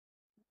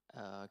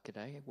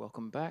G'day,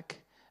 welcome back.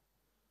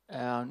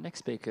 Our next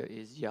speaker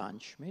is Jan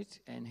Schmidt,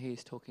 and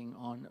he's talking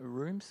on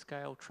room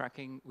scale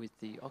tracking with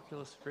the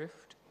Oculus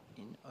Rift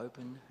in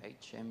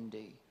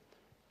OpenHMD.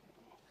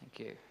 Thank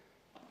you.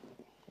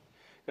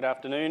 Good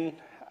afternoon.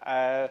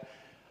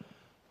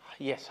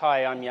 Yes,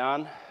 hi, I'm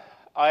Jan.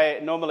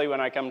 Normally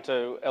when I come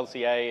to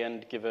LCA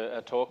and give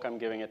a talk, I'm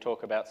giving a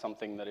talk about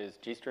something that is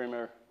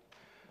GStreamer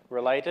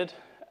related,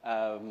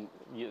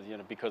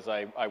 because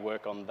I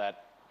work on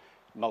that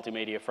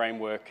multimedia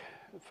framework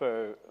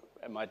for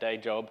my day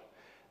job.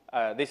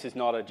 This is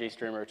not a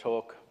GStreamer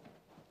talk.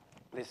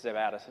 This is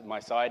about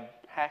my side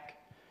hack,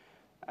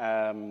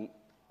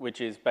 which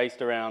is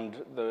based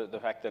around the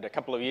fact that a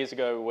couple of years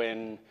ago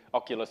when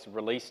Oculus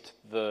released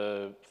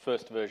the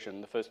first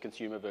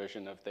consumer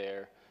version of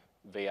their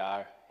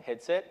VR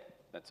headset,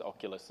 that's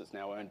Oculus, that's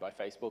now owned by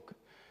Facebook,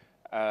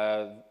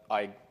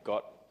 I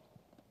got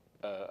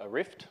a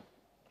Rift,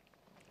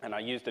 and I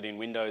used it in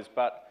Windows,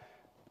 but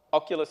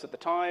Oculus at the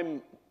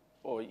time,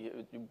 or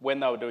when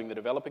they were doing the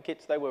developer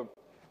kits, they were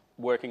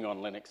working on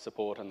Linux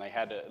support, and they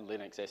had a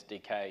Linux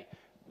SDK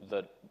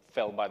that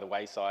fell by the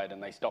wayside,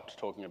 and they stopped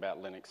talking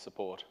about Linux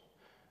support.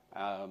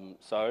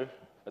 So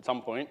at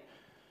some point,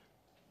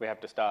 we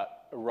have to start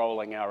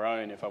rolling our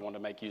own if I want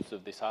to make use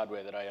of this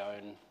hardware that I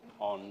own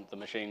on the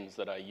machines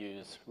that I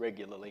use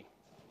regularly.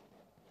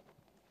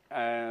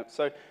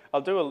 So I'll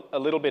do a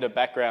little bit of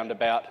background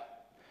about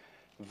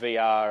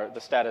VR,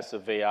 the status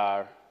of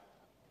VR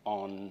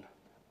on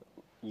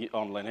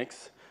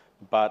Linux,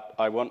 but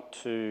I want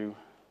to,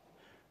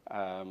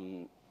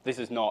 this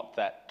is not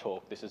that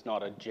talk. This is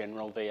not a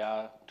general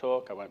VR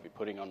talk. I won't be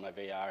putting on my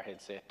VR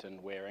headset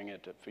and wearing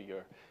it for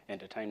your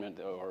entertainment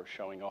or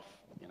showing off,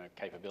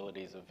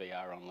 capabilities of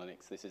VR on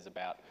Linux. This is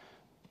about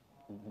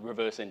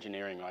reverse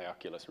engineering my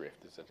Oculus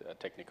Rift. It's a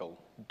technical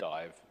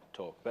dive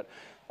talk. But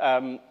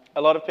a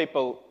lot of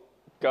people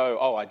go,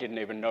 oh, I didn't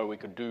even know we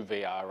could do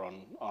VR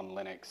on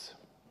Linux.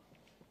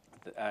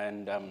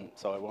 And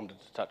so I wanted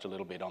to touch a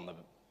little bit on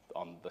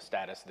the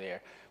status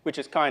there, which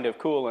is kind of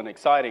cool and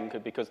exciting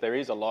because there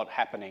is a lot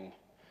happening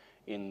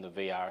in the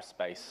VR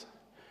space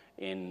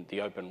in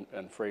the open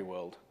and free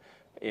world.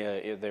 There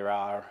is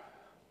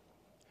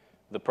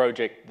the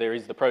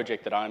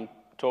project that I'm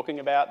talking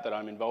about, that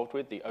I'm involved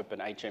with, the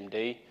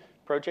OpenHMD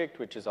project,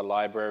 which is a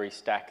library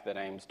stack that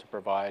aims to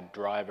provide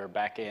driver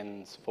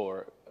backends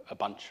for a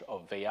bunch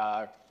of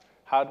VR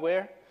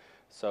hardware.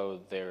 So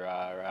there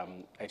are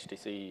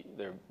HTC,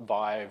 there are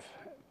Vive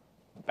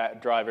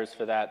drivers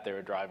for that. There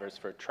are drivers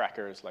for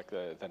trackers like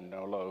the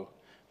NOLO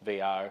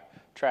VR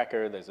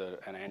tracker. There's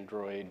an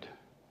Android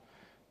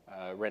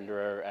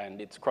renderer, and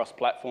it's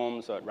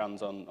cross-platform, so it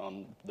runs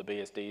on the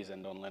BSDs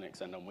and on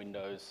Linux and on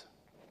Windows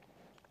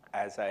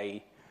as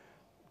a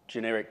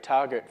generic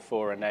target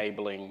for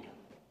enabling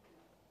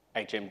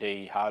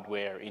HMD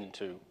hardware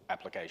into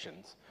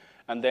applications.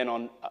 And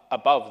then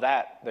above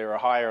that, there are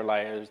higher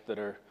layers that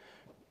are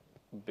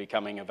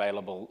becoming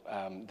available.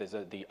 There's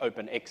the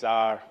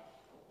OpenXR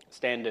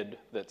standard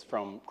that's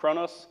from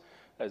Kronos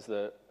as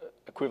the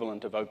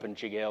equivalent of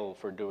OpenGL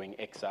for doing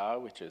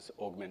XR, which is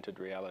augmented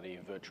reality,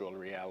 virtual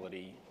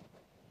reality,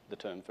 the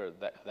term for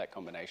that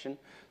combination.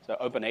 So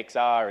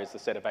OpenXR is the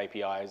set of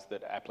APIs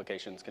that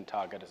applications can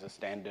target as a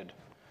standard,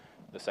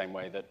 the same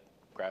way that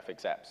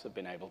graphics apps have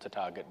been able to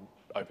target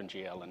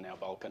OpenGL and now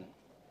Vulkan.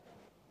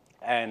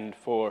 And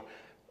for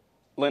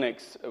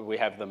Linux, we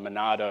have the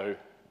Monado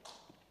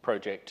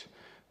project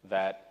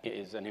that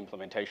is an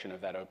implementation of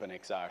that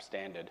OpenXR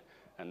standard,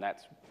 and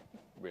that's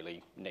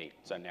really neat.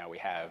 So now we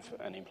have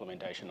an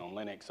implementation on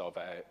Linux of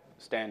a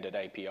standard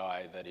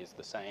API that is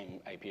the same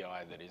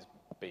API that is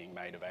being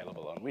made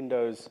available on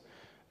Windows,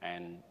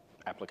 and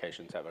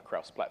applications have a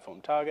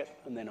cross-platform target.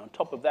 And then on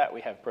top of that,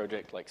 we have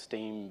projects like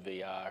Steam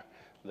VR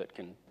that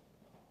can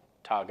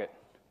target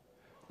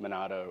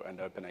Monado and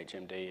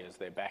OpenHMD as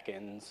their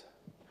backends,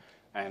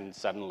 and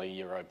suddenly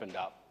you're opened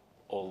up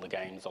all the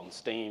games on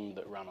Steam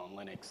that run on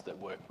Linux that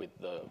work with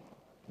the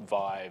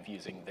Vive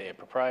using their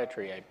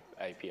proprietary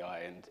API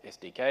and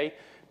SDK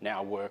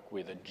now work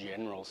with a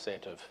general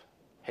set of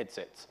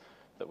headsets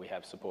that we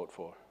have support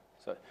for.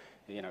 So,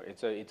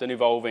 it's an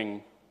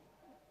evolving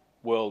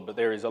world, but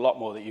there is a lot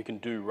more that you can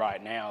do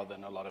right now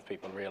than a lot of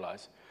people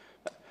realize.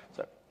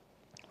 So,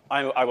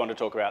 I want to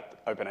talk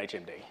about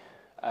OpenHMD.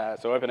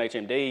 So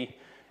OpenHMD,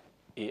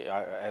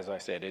 as I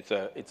said, it's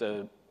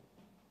a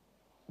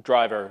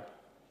driver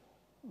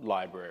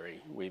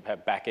library. We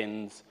have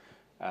backends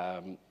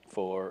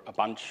for a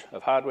bunch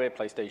of hardware,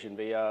 PlayStation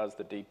VRs,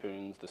 the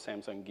Deepoons, the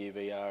Samsung Gear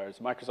VRs,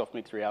 Microsoft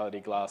mixed reality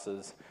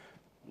glasses,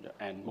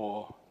 and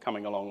more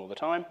coming along all the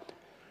time.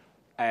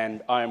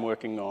 And I am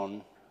working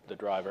on the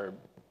driver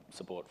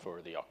support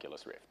for the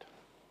Oculus Rift.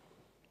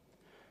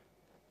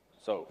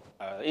 So,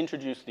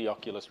 introduce the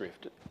Oculus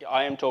Rift.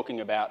 I am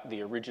talking about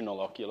the original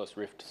Oculus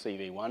Rift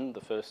CV1,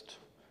 the first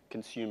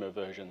consumer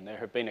version. There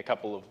have been a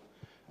couple of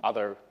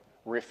other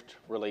Rift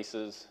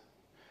releases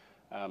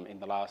in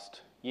the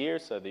last year.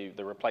 So the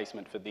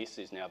replacement for this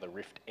is now the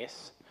Rift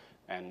S.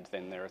 And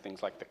then there are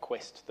things like the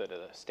Quest that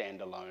are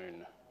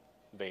standalone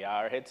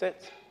VR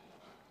headsets.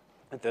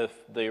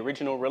 The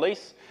original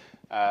release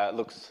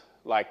looks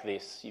like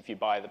this. If you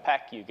buy the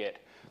pack, you get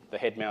the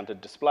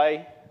head-mounted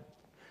display,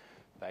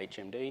 the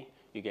HMD.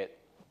 You get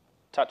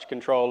touch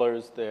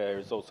controllers.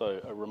 There's also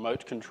a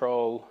remote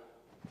control,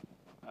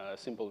 a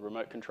simple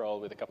remote control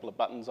with a couple of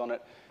buttons on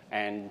it,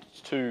 and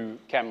 2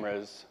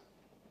 cameras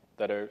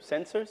that are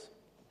sensors.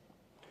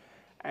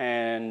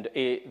 And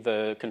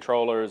the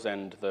controllers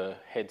and the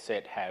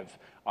headset have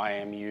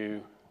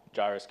IMU,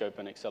 gyroscope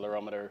and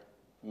accelerometer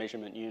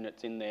measurement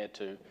units in there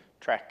to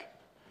track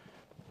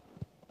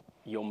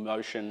your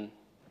motion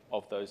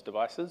of those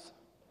devices.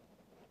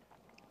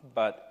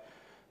 But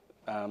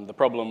the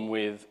problem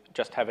with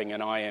just having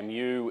an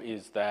IMU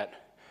is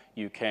that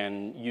you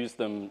can use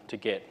them to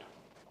get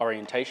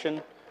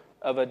orientation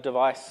of a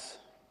device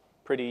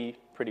pretty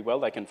well.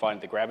 They can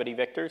find the gravity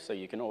vector, so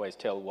you can always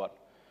tell what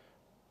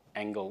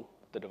angle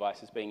the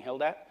device is being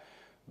held at,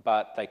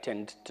 but they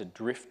tend to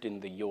drift in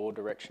the yaw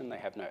direction. They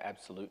have no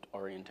absolute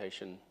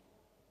orientation,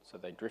 so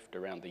they drift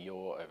around the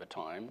yaw over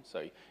time.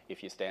 So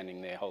if you're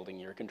standing there holding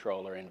your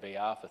controller in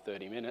VR for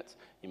 30 minutes,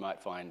 you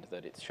might find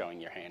that it's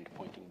showing your hand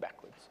pointing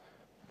backwards.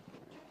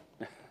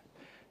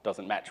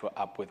 Doesn't match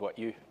up with what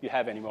you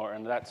have anymore,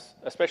 and that's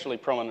especially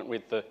prominent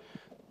with the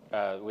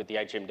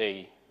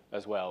HMD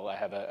as well. I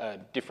have a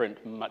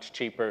different, much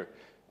cheaper,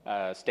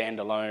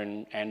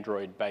 standalone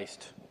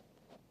Android-based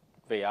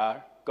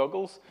VR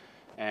goggles,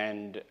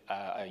 and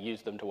I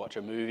used them to watch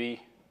a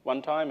movie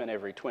one time, and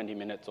every 20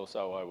 minutes or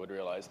so I would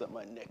realize that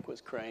my neck was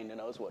craned and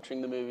I was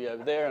watching the movie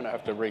over there, and I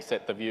have to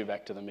reset the view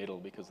back to the middle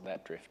because of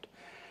that drift.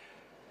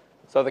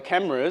 So the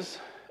cameras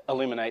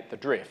eliminate the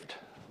drift.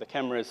 The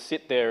cameras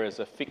sit there as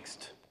a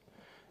fixed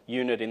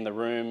unit in the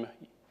room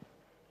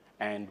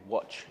and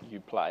watch you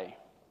play.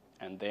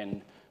 And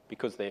then,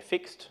 because they're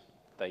fixed,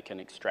 they can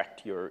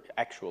extract your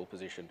actual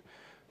position.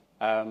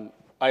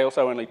 I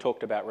also only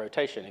talked about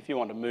rotation. If you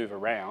want to move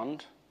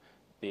around,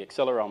 the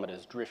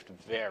accelerometers drift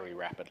very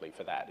rapidly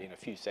for that. In a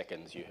few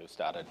seconds, you have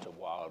started to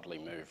wildly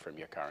move from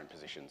your current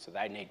position. So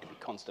they need to be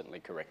constantly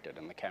corrected,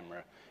 and the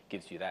camera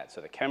gives you that.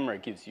 So the camera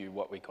gives you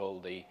what we call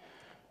the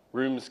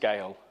room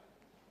scale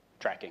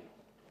tracking.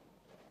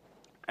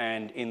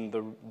 And in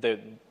the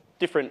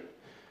different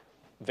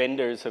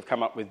vendors have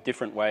come up with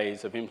different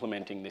ways of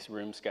implementing this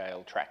room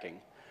scale tracking.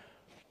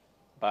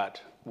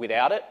 But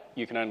without it,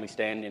 you can only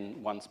stand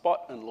in one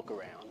spot and look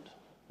around,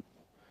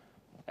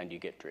 and you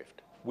get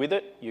drift. With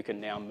it, you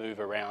can now move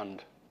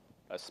around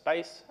a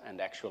space and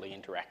actually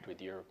interact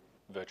with your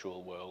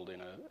virtual world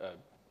in an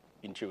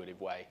intuitive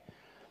way.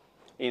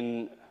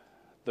 In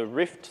the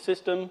Rift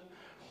system,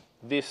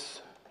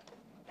 this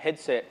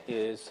headset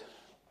is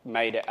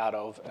made out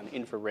of an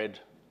infrared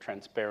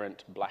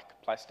transparent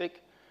black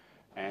plastic,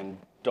 and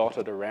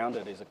dotted around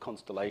it is a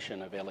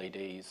constellation of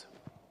LEDs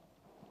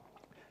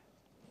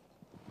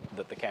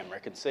that the camera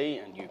can see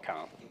and you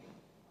can't.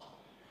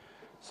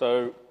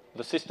 So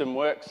the system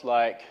works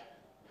like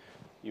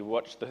you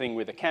watch the thing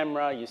with the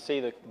camera, you see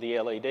the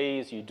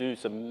LEDs, you do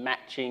some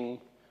matching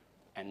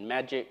and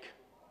magic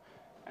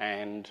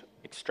and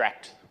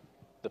extract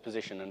the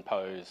position and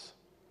pose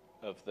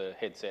of the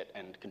headset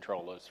and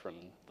controllers from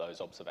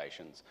those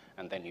observations.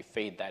 And then you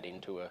feed that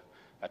into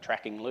a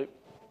tracking loop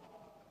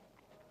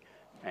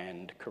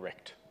and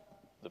correct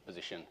the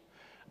position.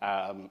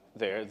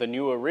 The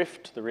newer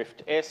Rift, the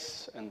Rift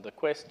S and the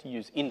Quest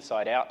use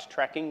inside-out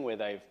tracking, where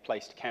they've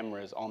placed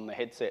cameras on the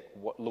headset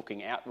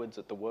looking outwards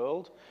at the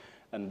world,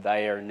 and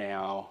they are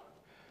now,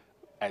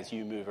 as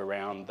you move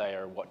around, they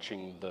are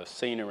watching the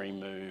scenery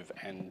move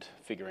and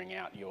figuring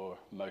out your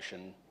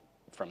motion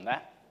from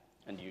that,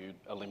 and you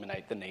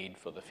eliminate the need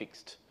for the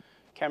fixed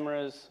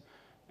cameras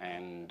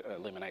and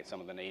eliminate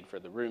some of the need for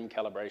the room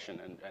calibration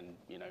and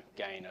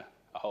gain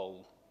a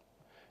whole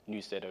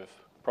new set of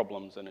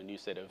problems and a new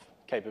set of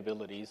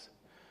capabilities,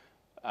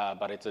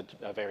 but it's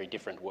a very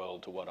different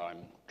world to what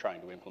I'm trying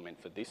to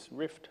implement for this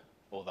Rift,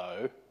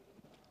 although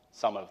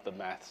some of the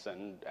maths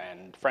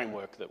and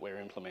framework that we're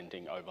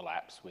implementing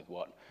overlaps with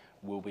what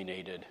will be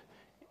needed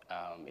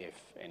if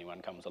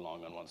anyone comes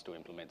along and wants to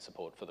implement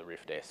support for the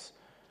Rift S,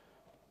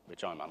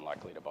 which I'm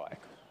unlikely to buy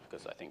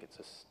because I think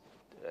it's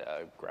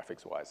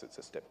graphics-wise, it's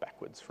a step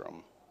backwards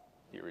from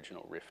the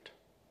original Rift.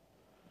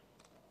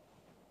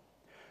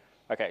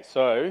 Okay,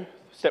 so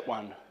step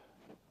 1,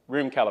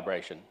 room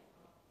calibration.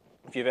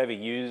 If you've ever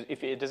used,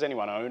 does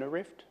anyone own a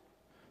Rift?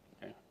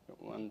 Okay,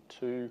 1,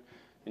 2,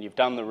 and you've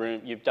done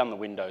the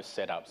Windows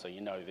setup, so you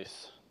know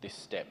this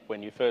step.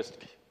 When you first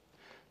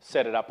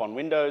set it up on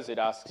Windows, it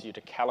asks you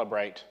to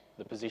calibrate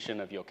the position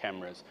of your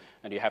cameras,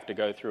 and you have to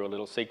go through a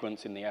little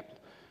sequence in the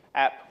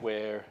app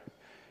where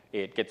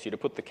it gets you to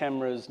put the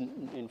cameras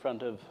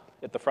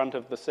at the front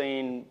of the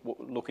scene,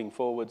 looking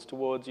forwards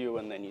towards you,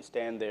 and then you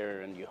stand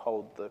there and you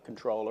hold the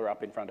controller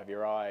up in front of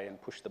your eye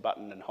and push the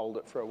button and hold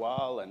it for a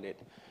while, and it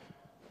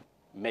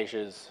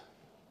measures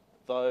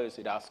those.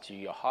 It asks you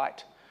your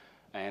height,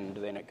 and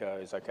then it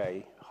goes,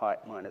 okay,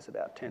 height minus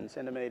about 10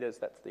 centimeters,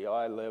 that's the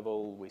eye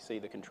level. We see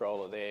the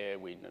controller there.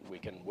 We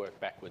can work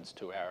backwards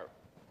to our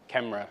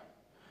camera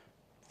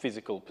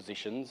physical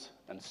positions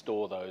and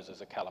store those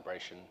as a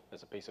calibration,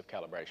 as a piece of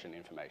calibration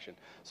information.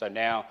 So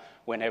now,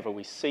 whenever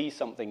we see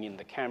something in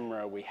the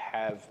camera, we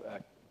have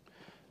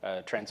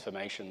a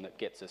transformation that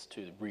gets us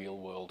to the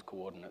real-world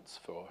coordinates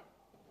for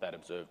that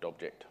observed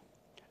object.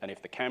 And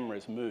if the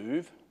cameras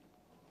move,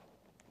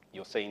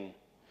 your scene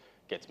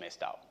gets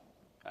messed up.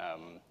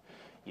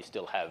 You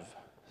still have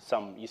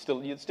you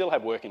still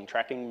have working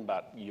tracking,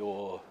 but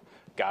your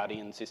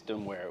Guardian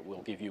system, where it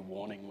will give you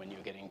warning when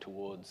you're getting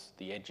towards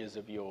the edges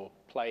of your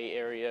play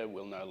area,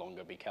 will no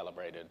longer be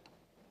calibrated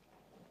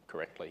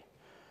correctly.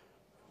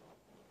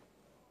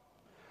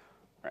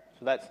 Right,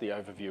 so that's the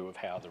overview of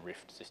how the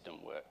Rift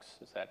system works.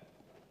 Does that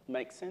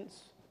make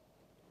sense?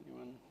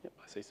 Anyone? Yep,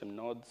 I see some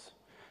nods.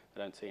 I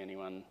don't see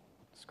anyone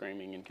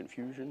screaming in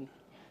confusion.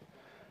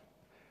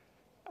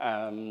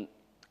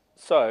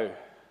 So,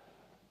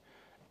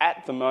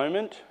 at the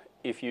moment,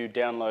 if you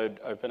download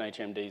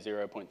OpenHMD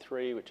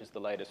 0.3, which is the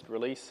latest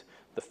release,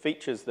 the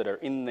features that are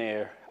in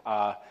there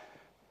are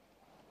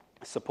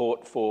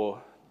support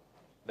for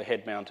the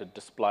head-mounted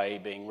display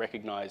being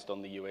recognized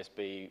on the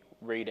USB,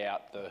 read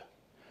out the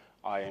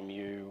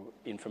IMU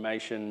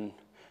information,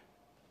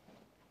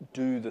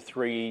 do the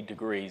 3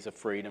 degrees of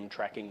freedom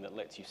tracking that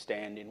lets you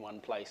stand in one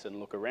place and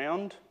look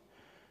around,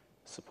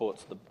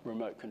 supports the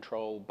remote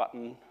control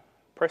button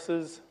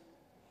presses,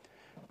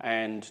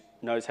 and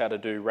knows how to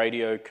do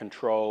radio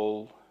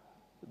control,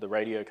 the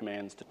radio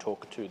commands to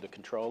talk to the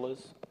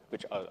controllers,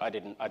 which I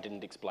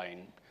didn't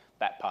explain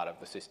that part of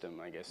the system,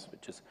 I guess,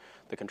 which is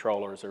the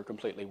controllers are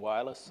completely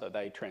wireless, so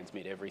they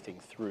transmit everything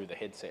through the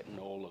headset, and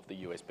all of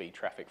the USB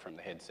traffic from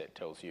the headset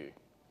tells you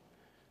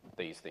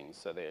these things.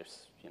 So they're,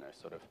 you know,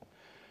 sort of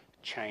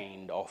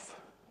chained off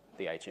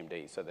the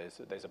HMD. So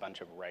there's a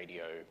bunch of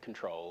radio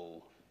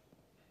control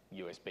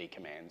USB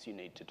commands you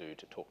need to do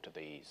to talk to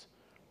these,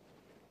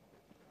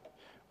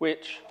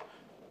 which,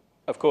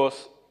 of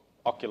course,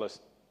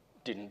 Oculus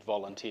didn't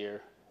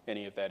volunteer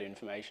any of that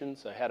information.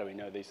 So how do we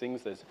know these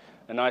things? There's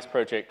a nice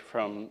project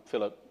from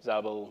Philip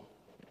Zabel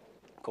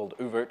called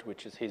Uvert,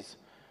 which is his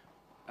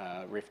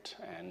Rift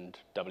and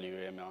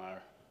WMR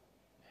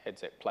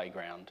headset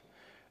playground.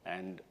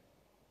 And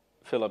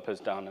Philip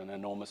has done an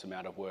enormous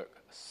amount of work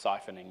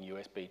siphoning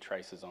USB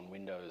traces on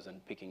Windows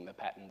and picking the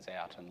patterns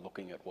out and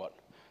looking at what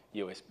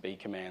USB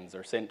commands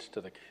are sent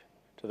to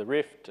the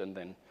Rift, and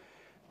then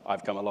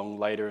I've come along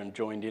later and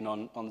joined in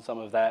on some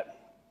of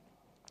that.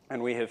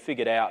 And we have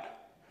figured out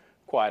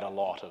quite a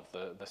lot of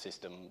the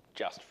system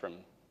just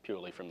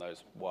purely from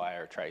those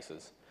wire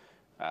traces,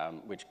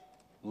 which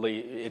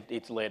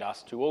it's led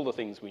us to all the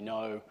things we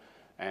know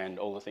and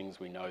all the things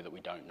we know that we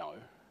don't know,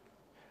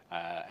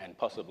 and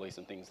possibly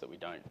some things that we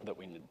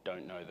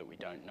don't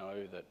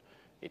know that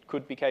it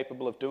could be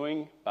capable of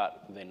doing,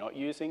 but they're not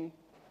using.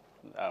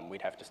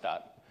 We'd have to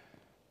start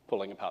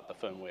pulling apart the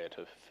firmware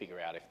to figure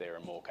out if there are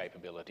more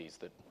capabilities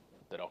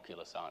that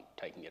Oculus aren't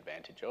taking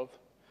advantage of.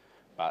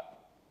 But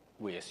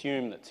we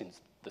assume that since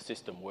the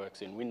system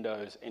works in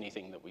Windows,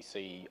 anything that we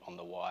see on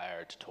the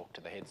wire to talk to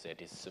the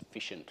headset is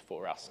sufficient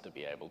for us to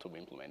be able to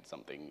implement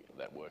something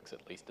that works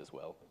at least as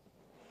well.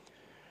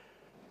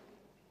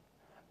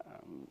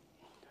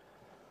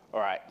 All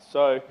right,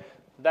 so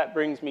that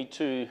brings me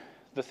to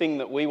the thing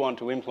that we want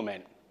to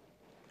implement,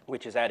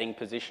 which is adding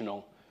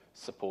positional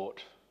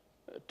support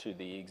to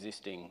the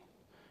existing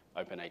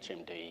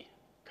OpenHMD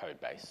code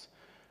base.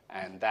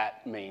 And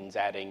that means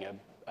adding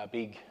a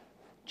big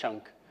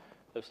chunk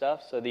of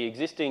stuff. So the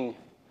existing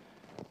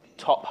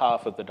top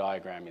half of the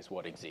diagram is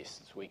what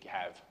exists. We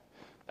have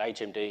the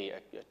HMD,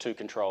 2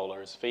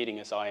 controllers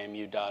feeding us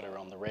IMU data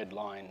on the red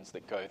lines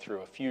that go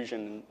through a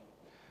fusion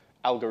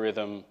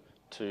algorithm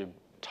to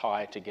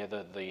tie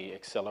together the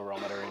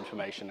accelerometer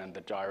information and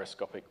the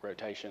gyroscopic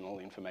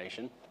rotational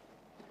information.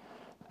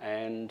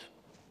 And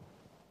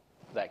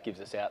that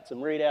gives us out some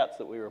readouts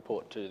that we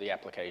report to the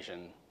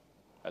application,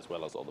 as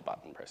well as all the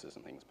button presses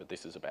and things, but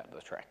this is about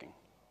the tracking.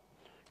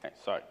 Okay,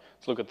 so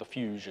let's look at the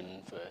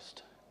fusion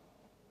first.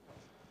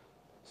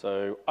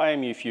 So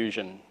IMU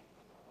fusion,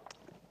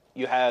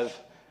 you have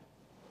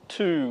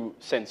 2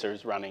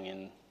 sensors running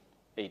in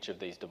each of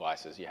these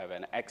devices. You have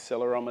an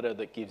accelerometer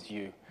that gives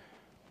you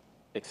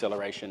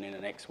acceleration in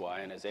an X, Y,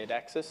 and a Z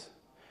axis,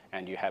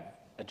 and you have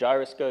a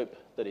gyroscope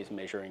that is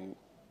measuring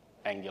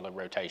angular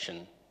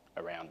rotation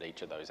around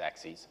each of those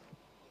axes.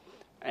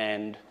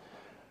 And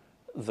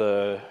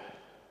the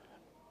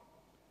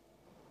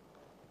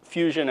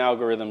fusion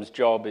algorithm's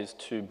job is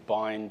to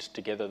bind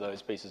together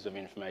those pieces of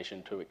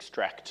information to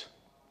extract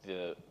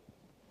the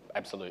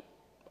absolute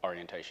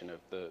orientation of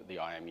the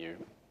IMU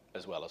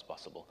as well as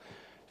possible.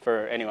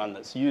 For anyone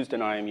that's used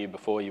an IMU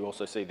before, you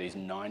also see these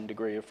 9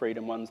 degree of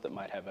freedom ones that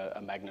might have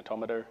a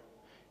magnetometer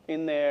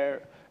in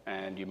there,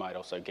 and you might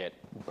also get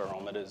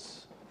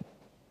barometers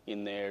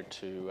in there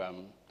to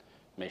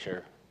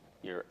measure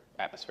your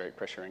atmospheric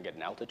pressure and get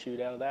an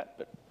altitude out of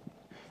that.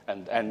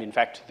 And in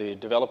fact, the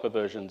developer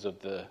versions of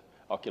the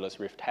Oculus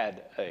Rift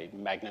had a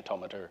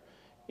magnetometer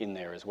in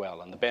there as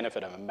well. And the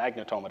benefit of a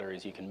magnetometer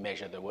is you can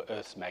measure the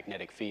Earth's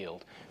magnetic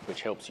field,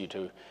 which helps you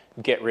to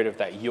get rid of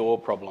that yaw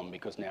problem,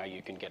 because now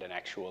you can get an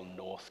actual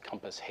north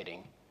compass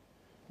heading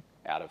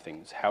out of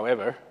things.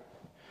 However,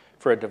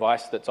 for a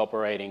device that's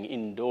operating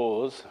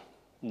indoors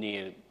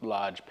near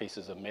large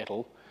pieces of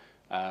metal,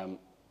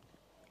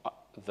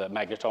 the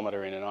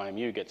magnetometer in an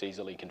IMU gets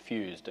easily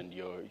confused, and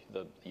you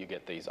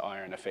get these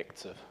iron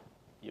effects of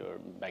your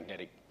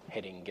magnetic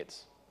heading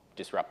gets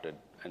disrupted.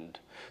 And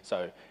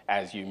so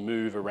as you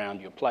move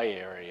around your play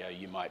area,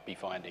 you might be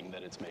finding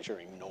that it's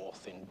measuring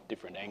north in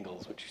different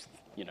angles, which,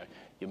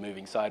 you're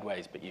moving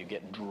sideways, but you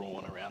get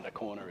drawn around a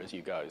corner as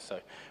you go. So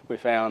we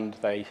found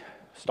they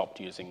stopped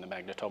using the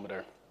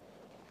magnetometer.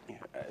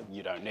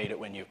 You don't need it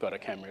when you've got a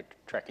camera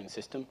tracking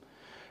system,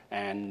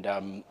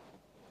 and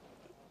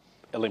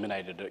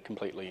eliminated it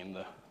completely in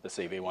the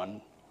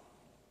CV1.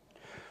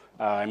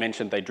 I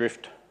mentioned they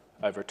drift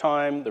over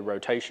time, the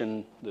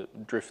rotation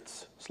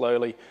drifts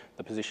slowly,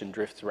 the position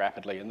drifts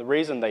rapidly. And the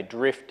reason they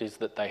drift is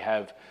that they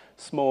have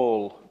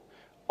small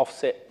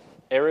offset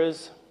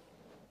errors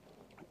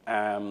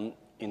in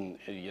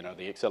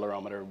the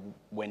accelerometer.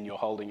 When you're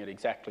holding it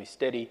exactly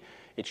steady,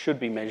 it should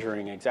be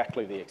measuring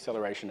exactly the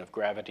acceleration of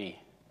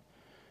gravity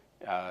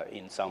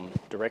in some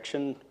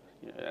direction.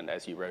 And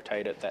as you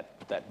rotate it,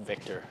 that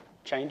vector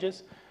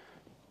changes.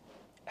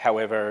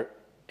 However,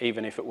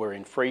 even if it were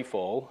in free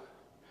fall,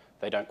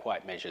 they don't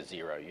quite measure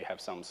zero. You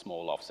have some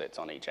small offsets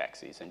on each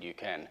axis, and you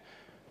can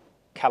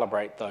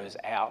calibrate those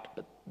out,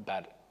 but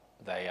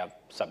they are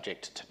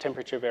subject to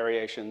temperature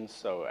variations.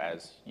 So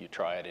as you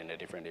try it in a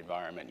different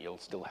environment, you'll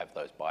still have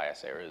those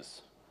bias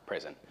errors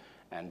present.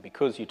 And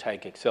because you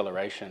take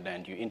acceleration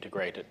and you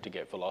integrate it to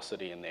get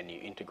velocity, and then you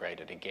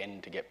integrate it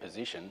again to get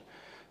position,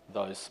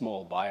 those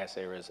small bias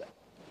errors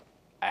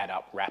add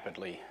up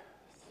rapidly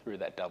through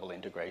that double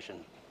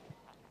integration.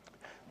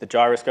 The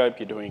gyroscope,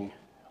 you're doing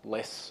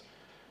less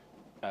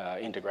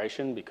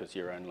integration because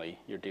you're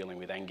dealing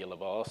with angular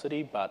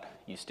velocity, but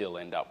you still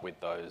end up with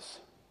those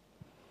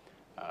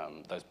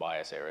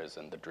bias errors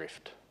and the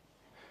drift.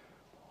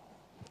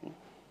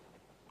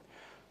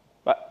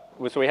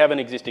 So we have an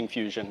existing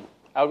fusion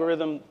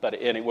algorithm,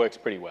 and it works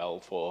pretty well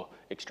for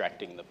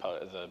extracting the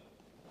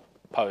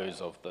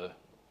pose of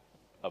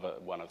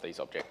one of these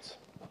objects.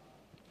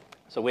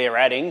 So we're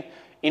adding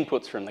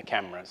inputs from the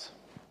cameras.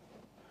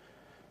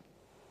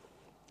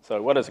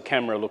 So what does a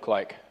camera look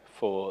like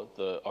for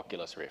the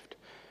Oculus Rift?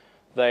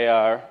 They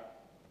are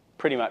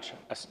pretty much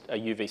a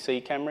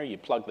UVC camera. You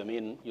plug them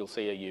in, you'll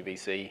see a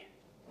UVC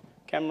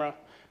camera,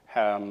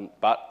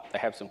 but they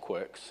have some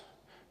quirks.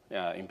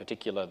 In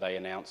particular, they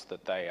announced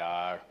that they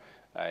are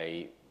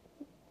a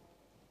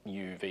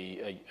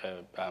UV-YV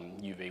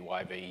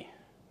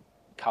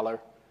color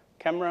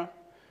camera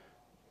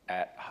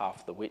at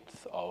half the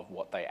width of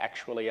what they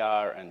actually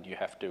are, and you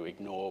have to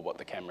ignore what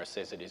the camera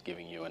says it is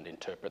giving you and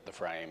interpret the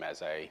frame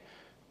as a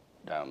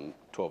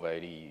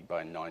 1280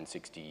 by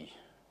 960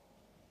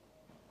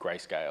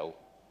 grayscale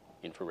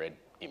infrared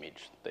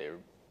image. The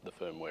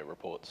firmware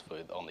reports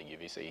on the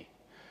UVC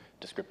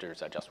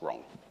descriptors are just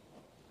wrong.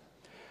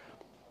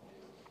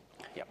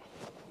 Yep.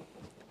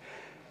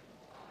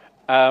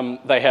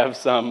 They have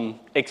some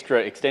extra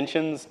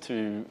extensions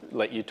to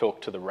let you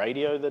talk to the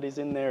radio that is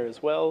in there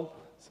as well.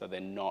 So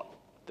they're not,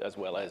 as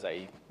well as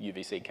a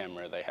UVC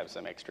camera, they have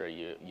some extra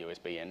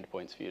USB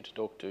endpoints for you to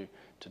talk to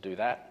do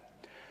that.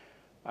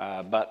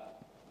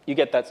 But you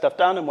get that stuff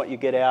done, and what you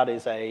get out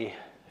is a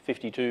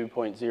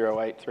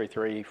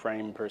 52.0833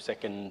 frame per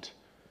second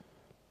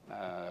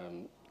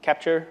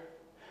capture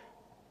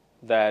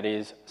that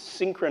is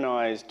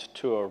synchronized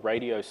to a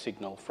radio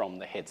signal from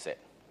the headset.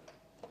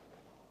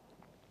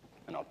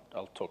 And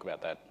I'll talk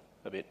about that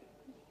a bit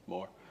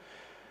more.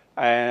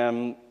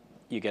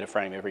 You get a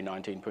frame every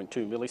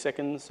 19.2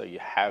 milliseconds, so you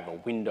have a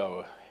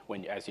window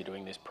as you're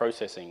doing this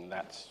processing.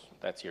 That's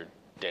your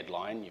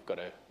deadline. You've got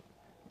to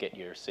get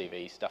your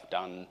CV stuff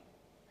done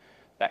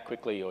that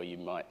quickly, or you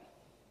might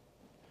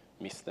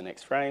miss the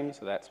next frame.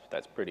 So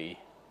that's pretty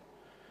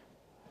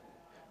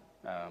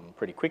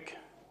quick.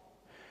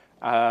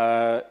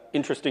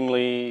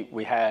 Interestingly,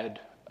 we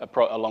had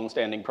a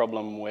long-standing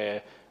problem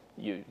where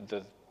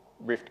the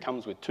Rift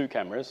comes with two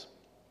cameras,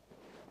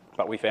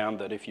 but we found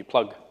that if you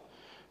plug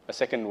a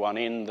second one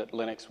in, that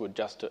Linux would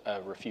just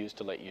refuse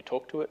to let you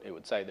talk to it. It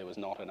would say there was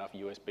not enough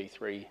USB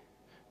 3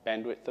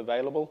 bandwidth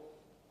available,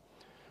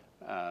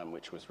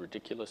 which was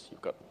ridiculous.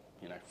 You've got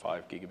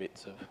 5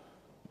 gigabits of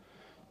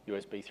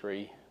USB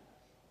 3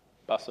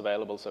 bus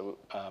available, so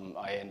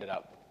I ended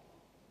up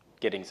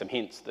getting some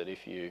hints that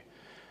if you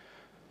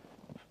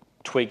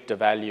tweaked a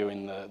value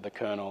in the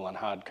kernel and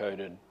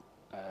hard-coded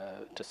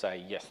to say,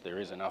 yes, there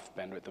is enough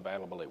bandwidth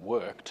available, it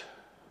worked.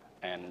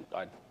 And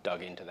I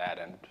dug into that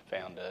and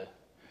found a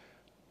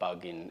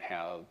bug in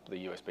how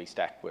the USB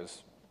stack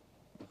was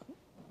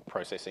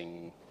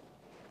processing,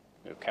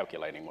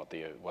 calculating what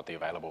the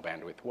available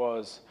bandwidth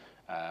was,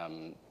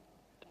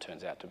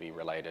 turns out to be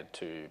related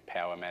to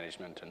power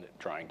management and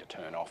trying to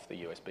turn off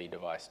the USB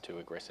device too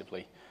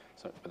aggressively.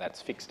 So but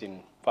that's fixed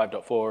in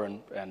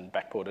 5.4 and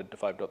backported to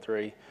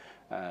 5.3,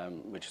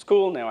 which is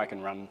cool. Now I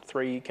can run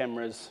 3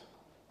 cameras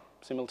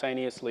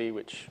simultaneously,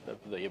 which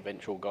the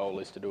eventual goal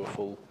is to do a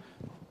full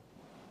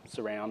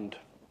surround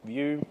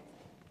view.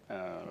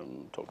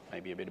 Talk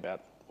maybe a bit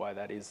about why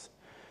that is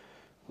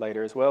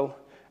later as well.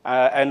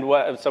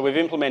 So we've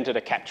implemented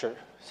a capture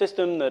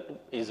system that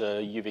is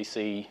a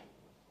UVC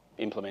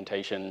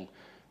implementation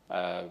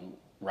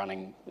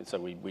running. So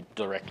we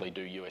directly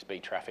do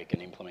USB traffic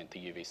and implement the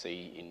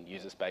UVC in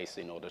user space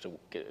in order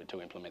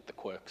to implement the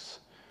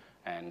quirks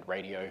and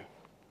radio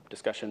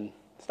discussion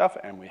stuff.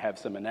 And we have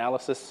some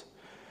analysis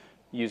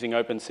using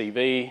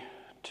OpenCV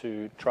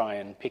to try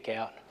and pick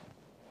out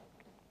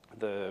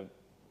the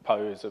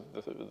pose of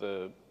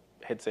the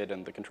headset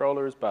and the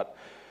controllers, but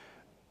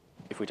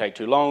if we take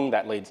too long,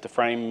 that leads to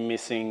frame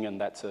missing, and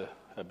that's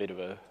a bit of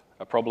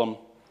a problem.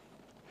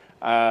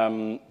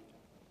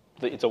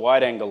 It's a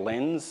wide-angle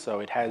lens,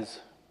 so it has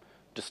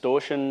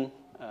distortion.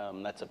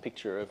 That's a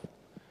picture of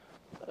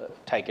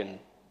taken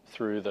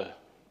through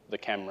the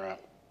camera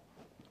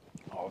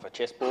of a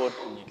chessboard,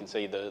 and you can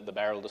see the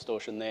barrel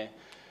distortion there.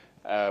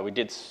 We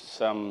did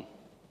some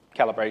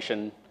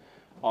calibration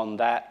on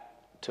that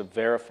to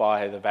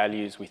verify the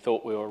values we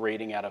thought we were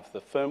reading out of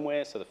the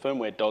firmware. So the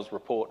firmware does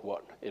report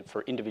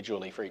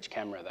individually for each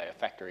camera. They are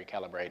factory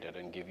calibrated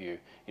and give you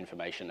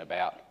information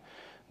about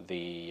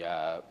the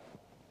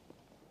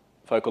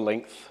focal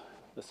length,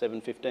 the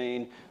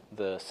 715,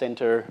 the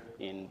center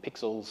in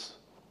pixels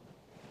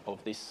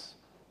of this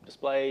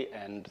display,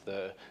 and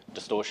the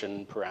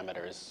distortion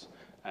parameters.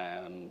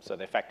 So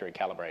they're factory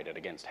calibrated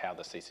against how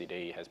the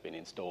CCD has been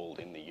installed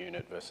in the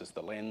unit versus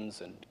the lens,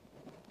 and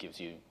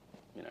gives you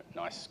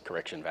nice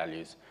correction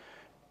values.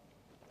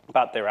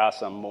 But there are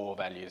some more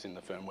values in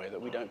the firmware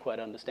that we don't quite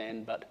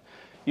understand, but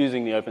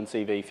using the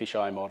OpenCV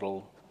fisheye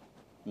model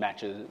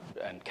matches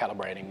and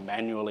calibrating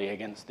manually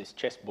against this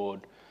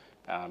chessboard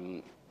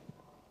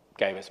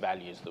gave us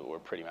values that were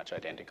pretty much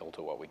identical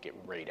to what we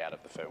read out of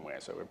the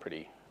firmware, so we're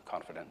pretty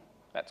confident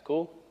that's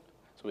cool.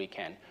 So we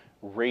can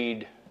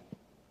read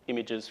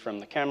images from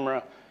the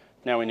camera.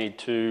 Now we need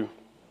to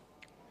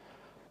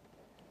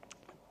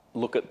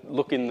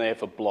look in there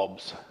for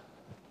blobs.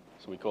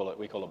 So we call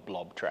it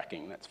blob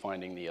tracking. That's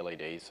finding the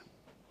LEDs.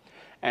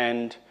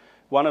 And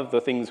one of the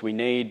things we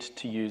need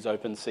to use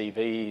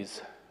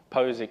OpenCV's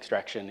pose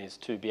extraction is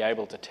to be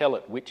able to tell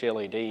it which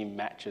LED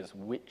matches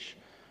which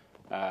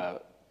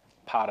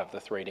part of the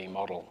 3D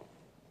model.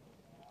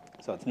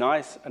 So it's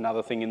nice.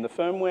 Another thing in the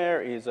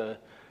firmware is a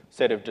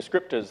set of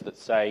descriptors that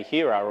say,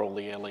 here are all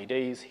the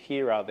LEDs,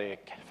 here are their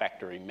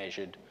factory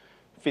measured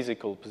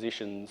physical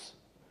positions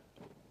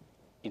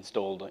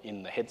installed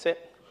in the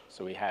headset.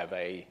 So we have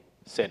a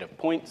set of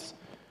points,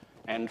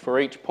 and for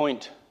each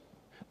point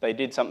they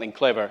did something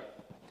clever.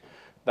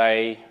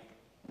 They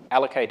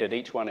allocated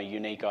each one a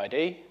unique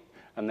ID,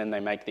 and then they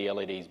make the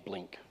LEDs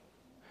blink.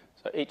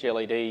 So each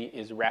LED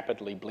is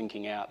rapidly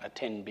blinking out a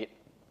 10-bit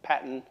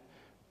pattern,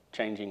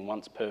 changing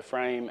once per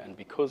frame, and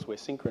because we're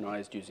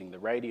synchronized using the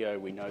radio,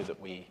 we know that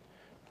we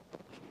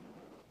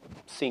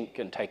sync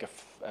and take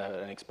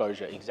an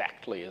exposure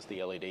exactly as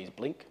the LEDs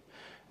blink,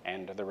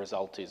 and the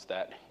result is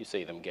that you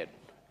see them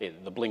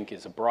the blink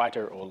is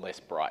brighter or less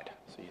bright.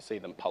 So you see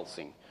them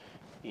pulsing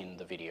in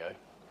the video.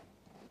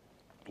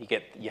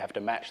 You have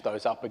to match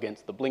those up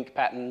against the blink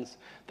patterns.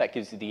 That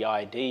gives you the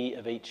ID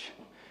of each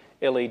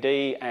LED,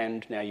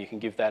 and now you can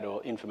give that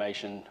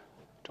information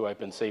to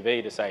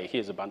OpenCV to say,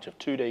 here's a bunch of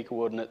 2D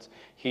coordinates,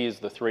 here's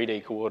the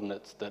 3D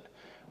coordinates that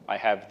I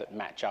have that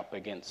match up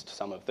against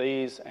some of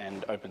these,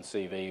 and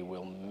OpenCV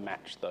will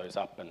match those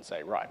up and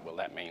say, right, well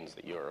that means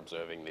that you're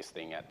observing this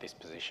thing at this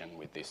position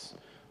with this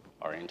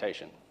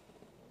orientation.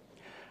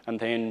 And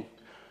then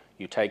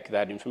you take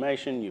that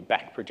information, you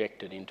back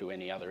project it into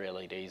any other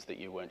LEDs that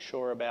you weren't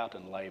sure about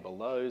and label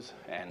those,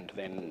 and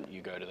then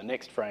you go to the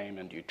next frame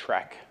and you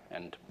track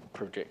and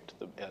project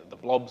the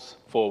blobs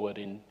forward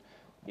in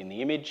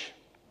the image,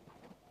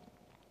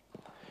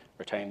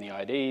 retain the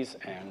IDs,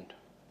 and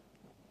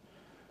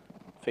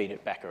feed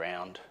it back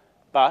around.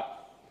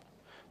 But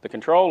the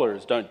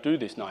controllers don't do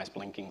this nice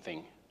blinking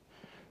thing.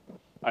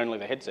 Only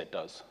the headset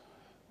does.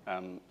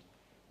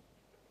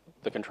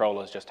 The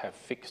controllers just have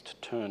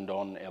fixed turned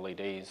on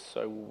LEDs,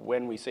 so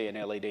when we see an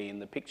LED in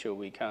the picture,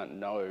 we can't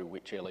know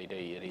which LED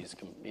it is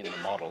in the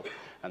model,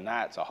 and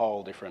that's a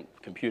whole different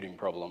computing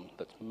problem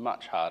that's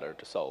much harder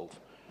to solve.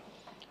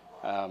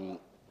 And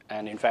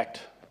in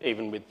fact,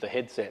 even with the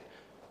headset,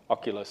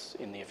 Oculus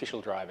in the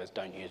official drivers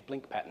don't use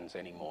blink patterns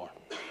anymore.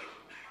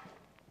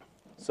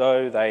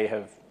 So they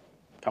have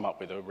come up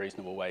with a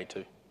reasonable way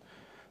to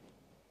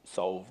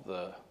solve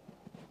the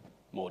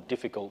more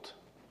difficult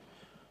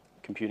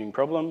computing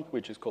problem,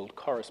 which is called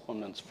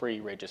correspondence-free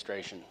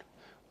registration,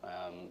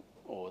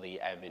 or the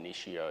ab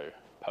initio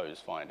pose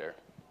finder.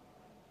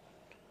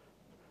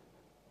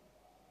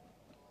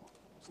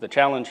 The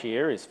challenge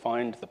here is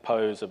find the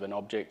pose of an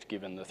object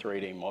given the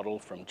 3D model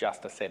from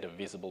just a set of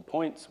visible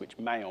points, which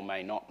may or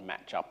may not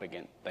match up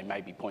again. They may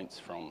be points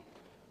from,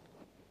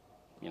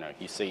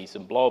 you see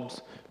some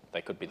blobs.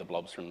 They could be the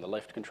blobs from the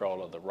left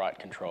controller, the right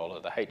controller,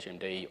 the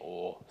HMD,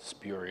 or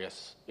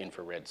spurious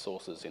infrared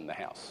sources in the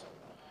house.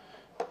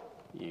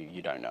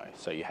 You don't know,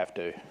 so you have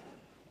to,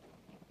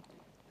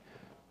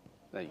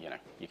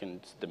 you can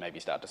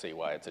maybe start to see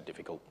why it's a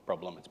difficult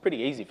problem. It's pretty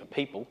easy for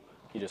people.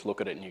 You just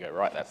look at it and you go,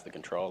 right, that's the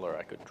controller.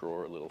 I could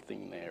draw a little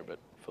thing there, but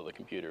for the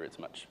computer, it's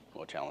much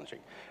more challenging.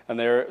 And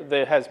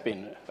there has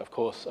been, of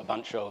course, a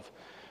bunch of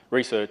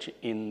research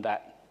in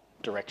that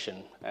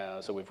direction.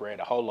 So we've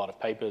read a whole lot of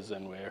papers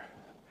and we're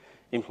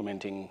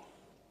implementing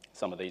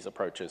some of these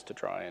approaches to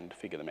try and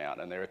figure them out.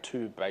 And there are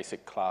two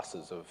basic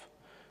classes of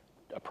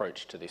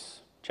approach to this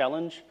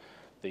challenge: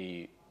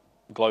 the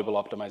global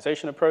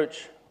optimization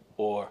approach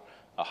or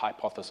a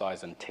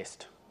hypothesize and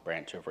test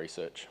branch of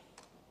research.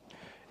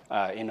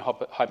 In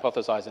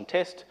hypothesize and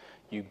test,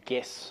 you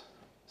guess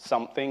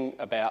something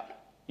about,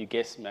 you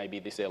guess maybe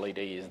this LED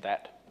is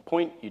that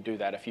point, you do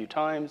that a few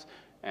times,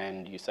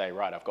 and you say,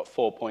 right, I've got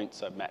 4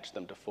 points, I've matched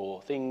them to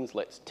 4 things,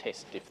 let's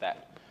test if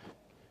that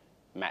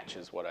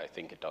matches what I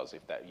think it does,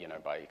 if that,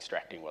 by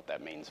extracting what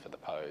that means for the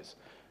pose.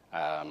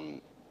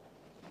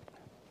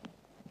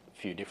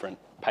 Few different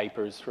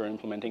papers for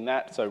implementing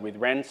that. So with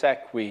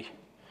Ransack, we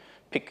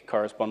pick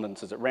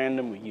correspondences at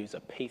random. We use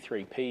a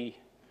P3P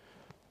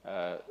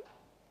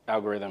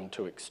algorithm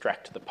to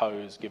extract the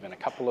pose given a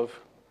couple of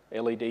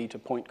LED to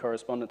point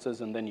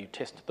correspondences, and then you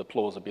test the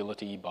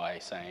plausibility by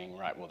saying,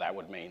 right, well, that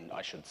would mean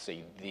I should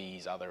see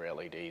these other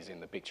LEDs in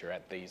the picture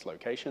at these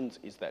locations.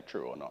 Is that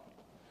true or not?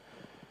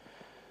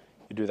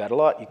 You do that a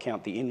lot. You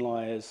count the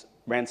inliers.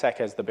 Ransack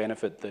has the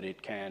benefit that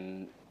it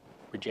can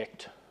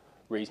reject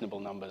reasonable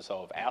numbers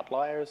of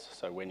outliers.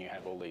 So when you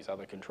have all these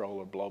other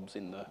controller blobs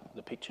in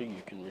the picture,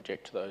 you can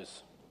reject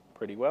those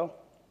pretty well.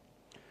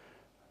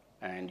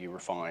 And you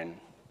refine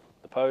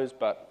the pose,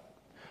 but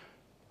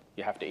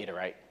you have to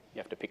iterate. You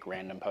have to pick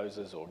random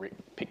poses or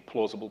pick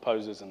plausible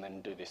poses and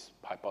then do this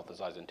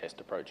hypothesize and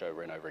test approach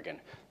over and over again.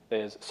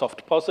 There's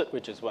Softposit,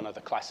 which is one of the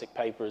classic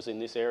papers in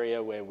this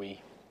area where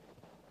we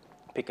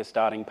pick a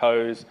starting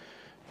pose,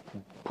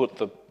 put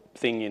the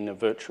thing in a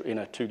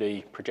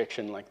 2D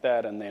projection like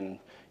that, and then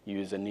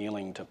use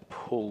annealing to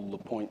pull the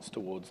points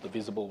towards the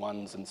visible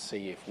ones and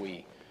see if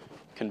we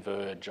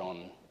converge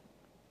on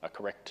a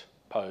correct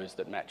pose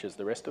that matches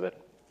the rest of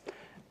it.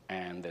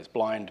 And there's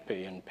blind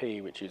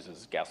PNP, which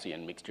uses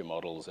Gaussian mixture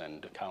models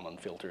and Kalman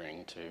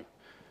filtering to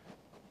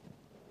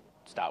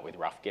start with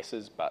rough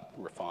guesses, but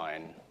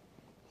refine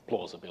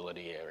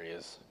plausibility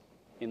areas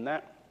in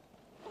that.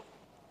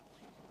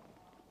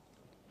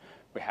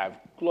 We have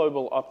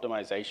global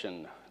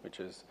optimization,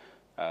 which is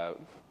the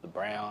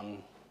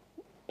brown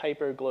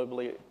paper,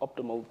 globally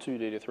optimal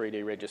 2D to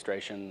 3D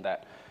registration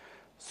that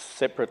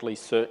separately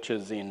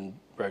searches in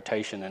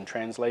rotation and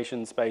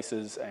translation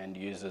spaces and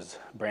uses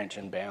branch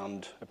and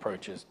bound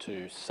approaches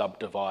to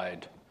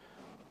subdivide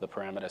the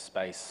parameter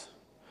space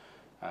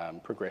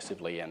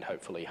progressively and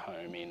hopefully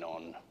home in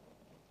on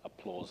a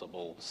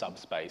plausible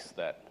subspace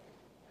that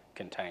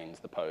contains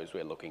the pose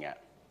we're looking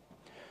at.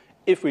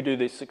 If we do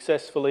this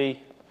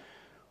successfully,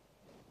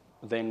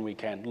 then we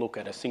can look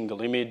at a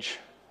single image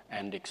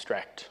and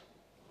extract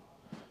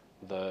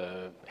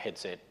the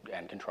headset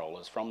and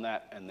controllers from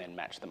that and then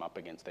match them up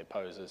against their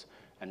poses.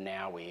 And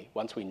now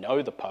once we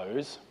know the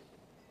pose,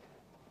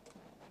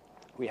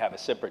 we have a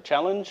separate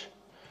challenge,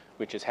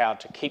 which is how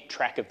to keep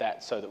track of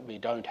that so that we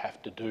don't have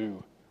to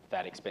do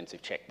that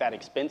expensive check. That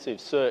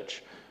expensive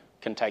search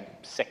can take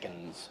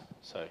seconds,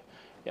 so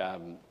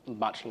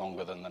much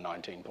longer than the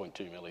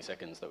 19.2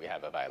 milliseconds that we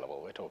have available.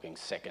 We're talking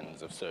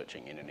seconds of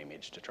searching in an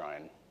image to try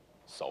and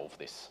solve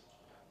this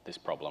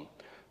problem.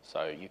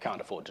 So you can't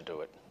afford to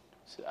do it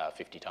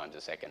 50 times a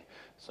second.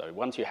 So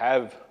once you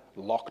have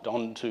locked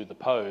onto the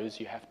pose,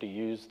 you have to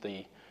use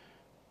the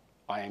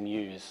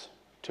IMUs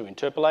to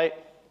interpolate.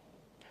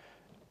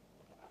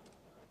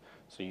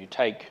 So you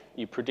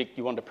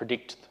want to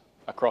predict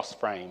across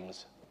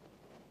frames.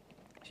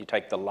 So you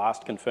take the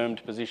last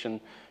confirmed position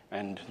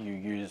and you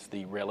use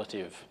the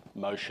relative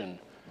motion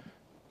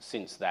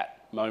since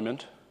that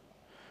moment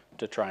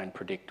to try and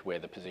predict where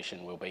the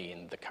position will be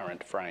in the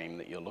current frame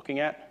that you're looking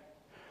at.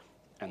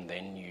 And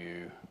then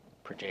you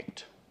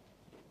project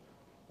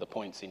the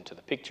points into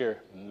the picture,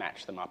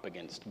 match them up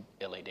against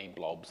LED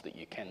blobs that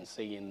you can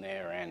see in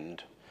there,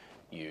 and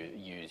you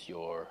use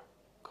your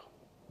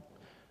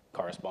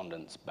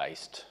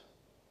correspondence-based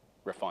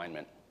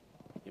refinement,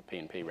 your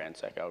PNP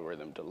Ransack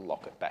algorithm, to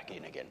lock it back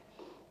in again.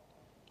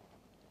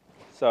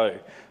 So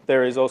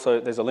there's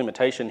a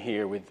limitation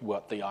here with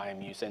what the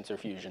IMU sensor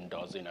fusion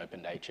does in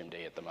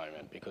OpenHMD at the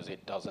moment, because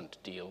it doesn't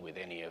deal with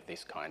any of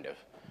this kind of,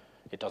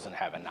 it doesn't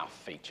have enough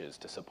features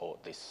to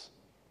support this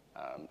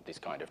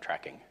kind of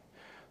tracking.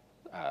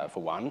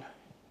 For one,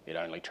 it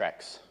only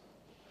tracks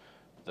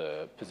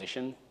the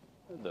position,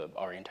 the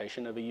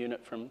orientation of a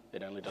unit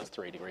it only does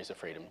 3 degrees of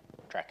freedom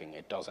tracking.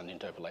 It doesn't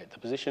interpolate the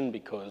position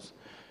because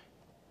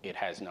it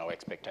has no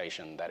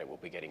expectation that it will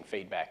be getting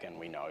feedback, and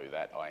we know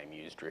that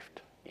IMUs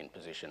drift in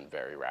position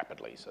very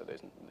rapidly, so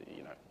there's,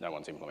 no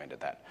one's implemented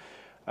that.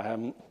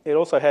 It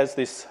also has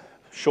this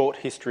short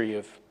history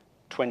of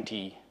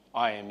 20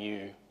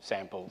 IMU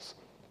samples.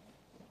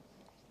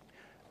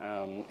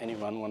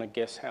 Anyone want to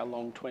guess how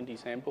long 20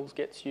 samples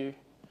gets you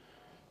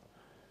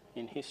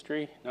in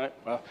history? No?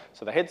 Well,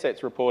 so the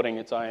headset's reporting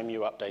its IMU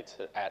updates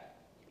at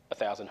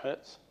 1,000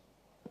 hertz.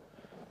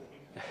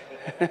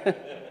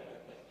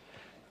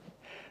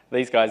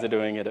 These guys are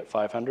doing it at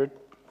 500.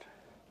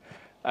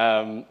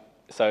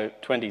 So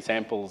 20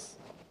 samples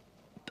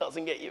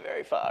doesn't get you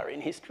very far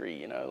in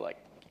history, like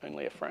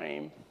only a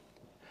frame.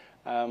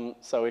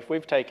 So if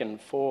we've taken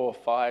 4 or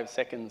 5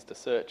 seconds to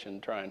search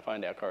and try and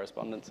find our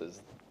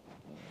correspondences,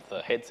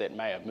 the headset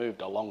may have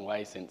moved a long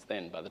way since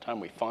then. By the time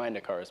we find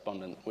a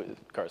correspondence,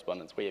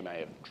 we may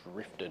have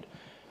drifted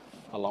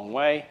a long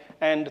way,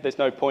 and there's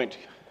no point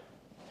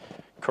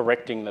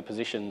correcting the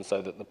position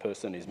so that the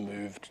person is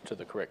moved to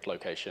the correct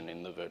location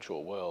in the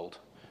virtual world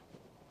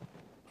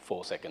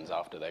 4 seconds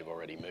after they've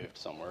already moved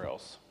somewhere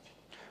else.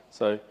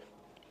 So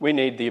we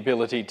need the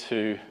ability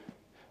to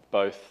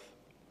both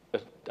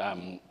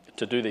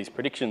to do these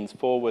predictions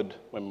forward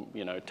when,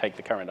 take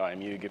the current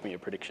IMU, give me a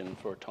prediction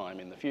for a time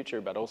in the future,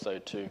 but also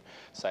to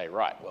say,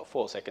 right, well,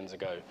 4 seconds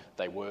ago,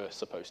 they were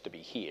supposed to be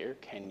here.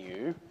 Can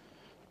you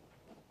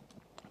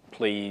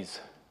please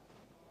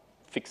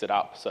fix it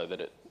up so that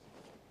it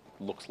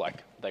looks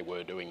like they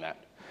were doing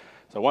that?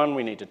 So one,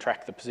 we need to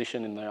track the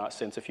position in the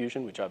sensor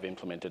fusion, which I've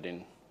implemented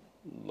in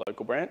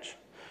local branch.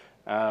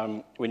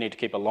 We need to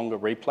keep a longer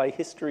replay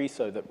history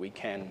so that we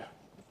can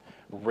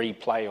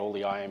replay all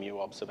the IMU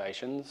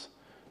observations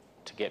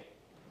to get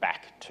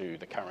back to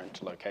the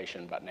current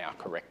location, but now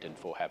corrected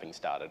for having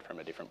started from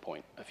a different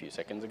point a few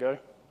seconds ago.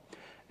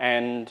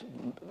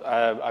 And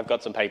I've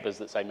got some papers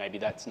that say maybe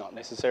that's not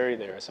necessary.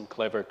 There are some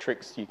clever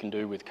tricks you can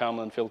do with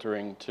Kalman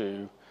filtering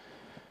to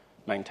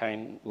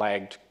maintain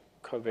lagged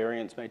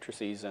covariance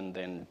matrices and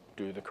then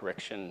do the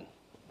correction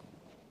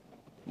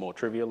more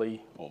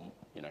trivially or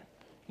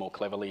more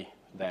cleverly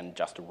than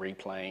just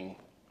replaying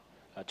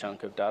a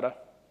chunk of data.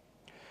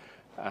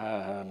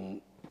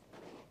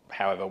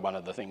 However, one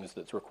of the things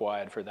that's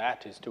required for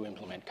that is to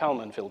implement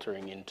Kalman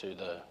filtering into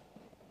the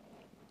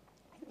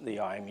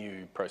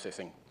IMU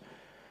processing.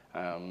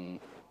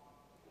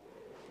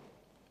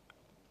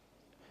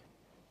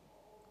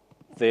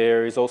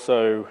 There is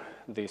also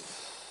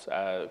this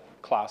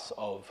class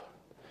of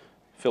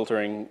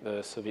filtering, the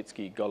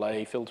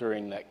Savitsky-Golay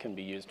filtering, that can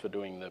be used for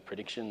doing the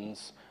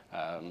predictions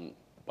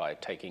by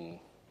taking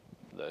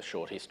the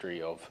short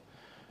history of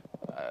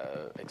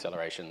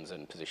accelerations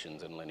and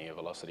positions and linear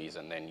velocities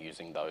and then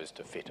using those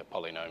to fit a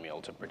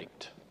polynomial to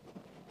predict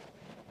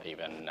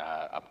even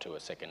up to a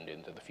second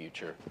into the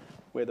future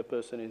where the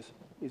person is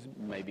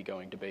maybe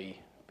going to be,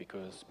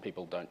 because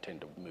people don't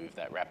tend to move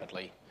that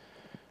rapidly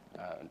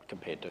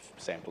compared to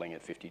sampling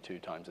at 52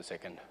 times a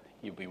second.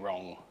 You'll be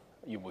wrong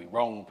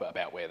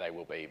about where they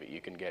will be, but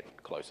you can get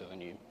closer than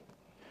you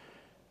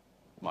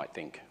might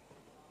think.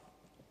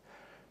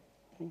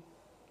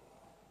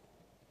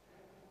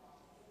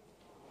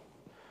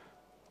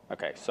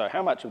 Okay, so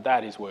how much of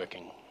that is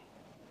working?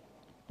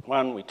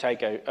 One, we take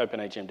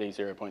OpenHMD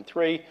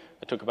 0.3.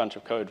 I took a bunch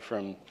of code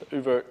from the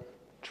Uvert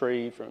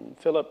tree from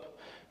Philip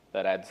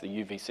that adds the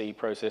UVC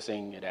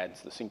processing. It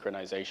adds the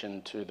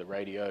synchronization to the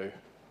radio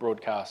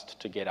broadcast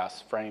to get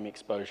us frame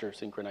exposure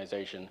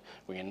synchronization.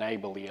 We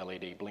enable the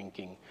LED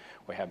blinking.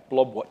 We have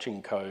blob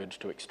watching code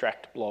to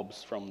extract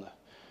blobs from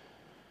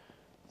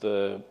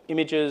the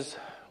images.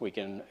 We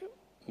can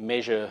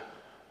measure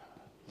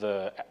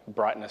the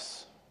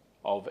brightness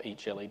of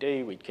each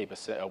LED. We keep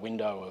a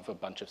window of a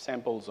bunch of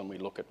samples and we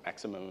look at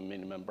maximum and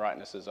minimum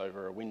brightnesses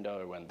over a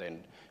window and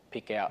then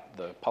pick out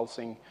the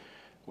pulsing.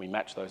 We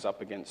match those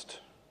up against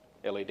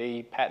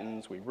LED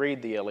patterns. We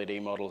read the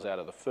LED models out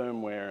of the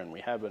firmware and we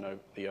have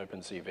the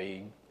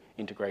OpenCV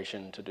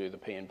integration to do the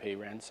PNP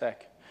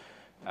ransack.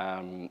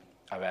 I've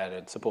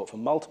added support for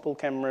multiple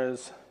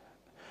cameras.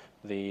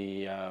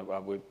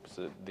 I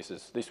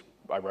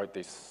wrote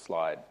this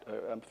slide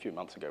a few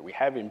months ago. We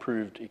have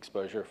improved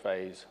exposure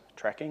phase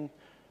tracking,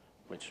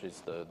 which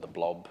is the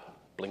blob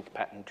blink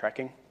pattern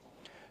tracking.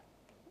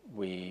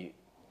 We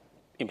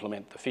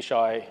implement the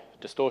fisheye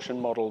distortion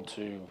model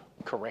to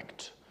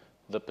correct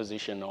the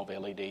position of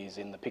LEDs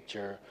in the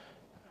picture.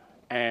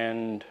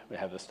 And we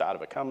have the start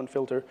of a Kalman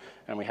filter,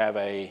 and we have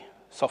a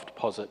soft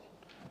posit,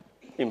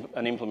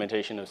 an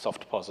implementation of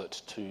soft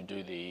posit to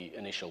do the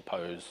initial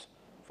pose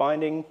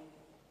finding.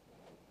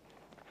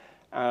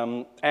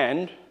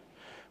 And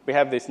we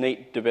have this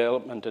neat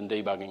development and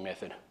debugging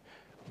method.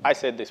 I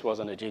said this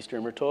wasn't a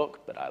GStreamer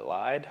talk, but I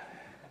lied.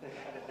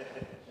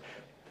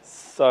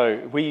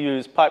 So we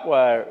use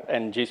Pipewire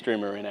and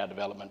GStreamer in our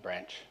development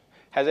branch.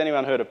 Has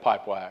anyone heard of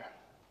Pipewire?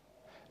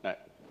 No.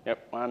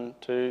 Yep, 1,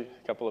 2,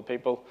 a couple of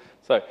people.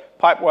 So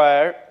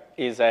Pipewire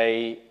is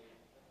a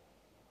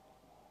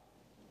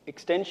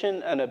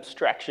extension and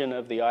abstraction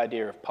of the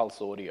idea of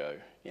pulse audio,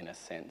 in a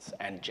sense,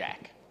 and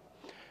jack.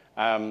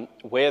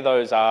 Where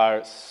those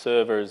are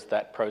servers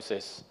that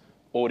process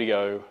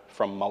audio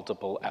from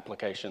multiple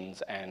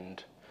applications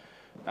and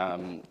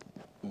so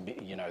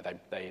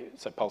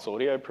Pulse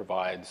Audio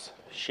provides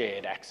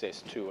shared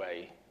access to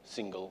a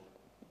single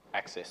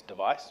access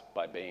device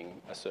by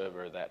being a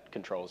server that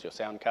controls your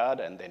sound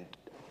card and then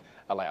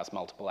allows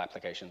multiple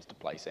applications to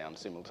play sound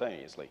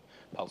simultaneously.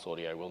 Pulse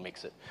Audio will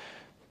mix it.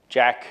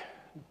 Jack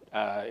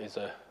is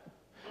a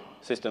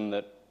system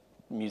that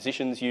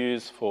musicians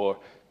use for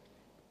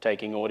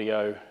taking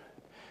audio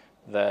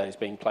that is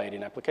being played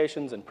in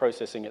applications and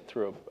processing it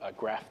through a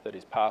graph that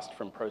is passed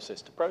from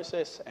process to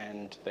process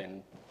and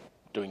then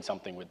doing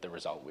something with the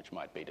result, which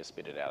might be to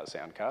spit it out a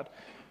sound card.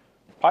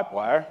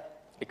 Pipewire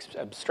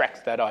abstracts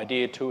that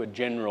idea to a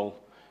general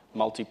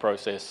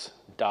multi-process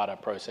data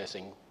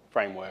processing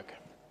framework.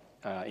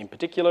 In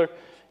particular,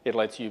 it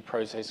lets you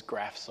process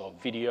graphs of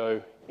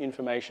video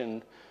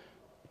information,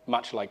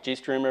 much like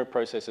GStreamer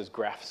processes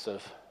graphs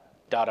of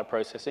data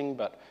processing,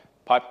 but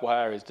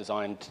Pipewire is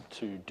designed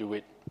to do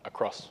it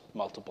across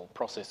multiple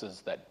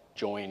processes that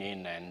join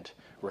in and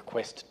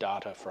request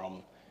data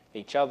from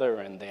each other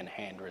and then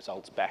hand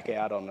results back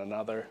out on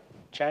another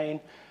chain.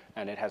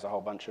 And it has a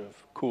whole bunch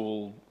of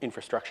cool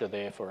infrastructure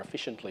there for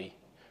efficiently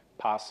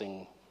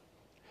passing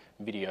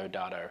video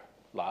data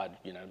large.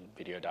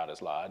 Video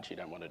data's large. You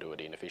don't want to do it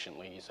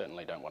inefficiently. You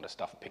certainly don't want to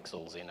stuff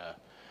pixels in a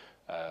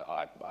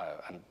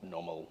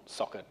normal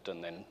socket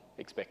and then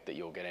expect that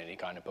you'll get any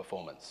kind of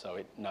performance. So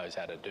it knows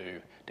how to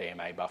do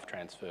DMA buff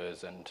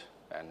transfers and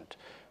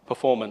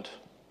performant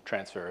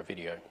transfer of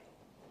video.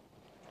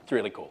 It's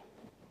really cool.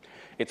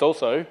 It's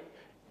also,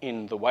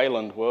 in the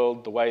Wayland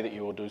world, the way that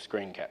you will do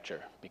screen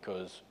capture,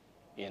 because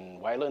in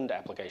Wayland,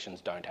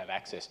 applications don't have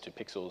access to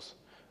pixels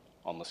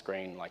on the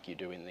screen like you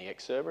do in the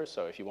X server.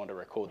 So if you want to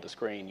record the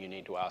screen, you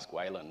need to ask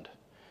Wayland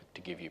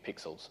to give you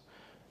pixels.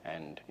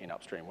 And in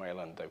upstream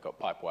Wayland, they've got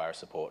Pipewire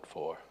support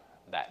for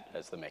that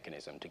as the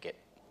mechanism to get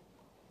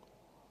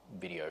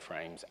video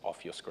frames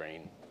off your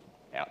screen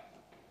out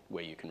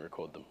where you can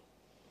record them.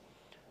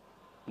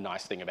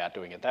 Nice thing about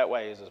doing it that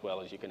way is, as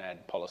well as you can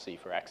add policy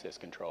for access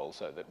control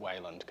so that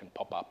Wayland can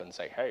pop up and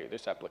say, hey,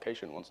 this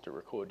application wants to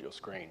record your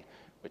screen,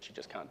 which you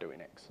just can't do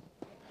in X.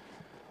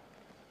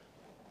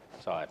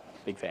 So I'm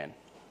a big fan.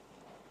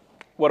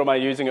 What am I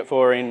using it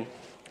for in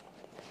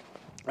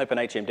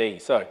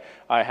OpenHMD? So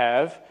I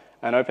have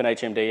an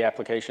OpenHMD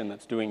application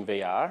that's doing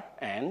VR,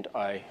 and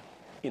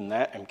in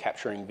that, am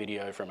capturing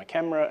video from a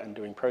camera and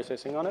doing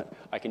processing on it.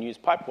 I can use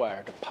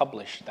Pipewire to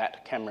publish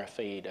that camera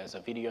feed as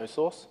a video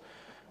source,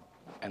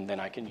 and then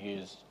I can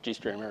use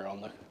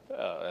GStreamer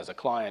as a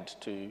client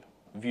to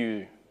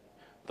view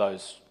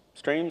those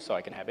streams, so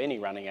I can have any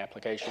running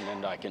application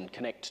and I can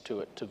connect to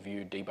it to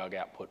view debug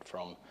output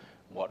from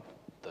what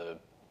the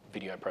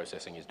video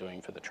processing is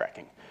doing for the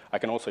tracking. I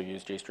can also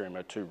use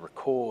GStreamer to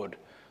record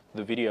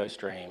the video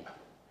stream,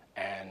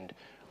 and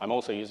I'm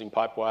also using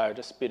Pipewire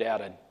to spit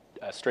out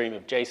a stream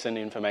of JSON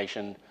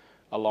information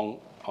on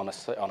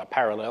a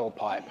parallel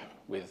pipe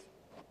with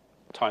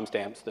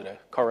timestamps that are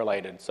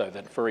correlated, so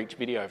that for each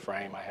video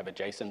frame I have a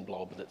JSON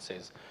blob that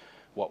says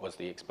what was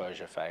the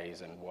exposure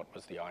phase and what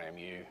was the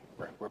IMU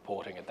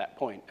reporting at that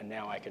point. And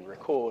now I can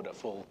record a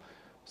full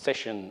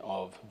session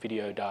of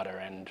video data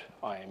and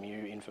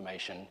IMU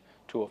information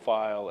to a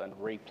file and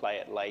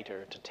replay it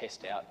later to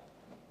test out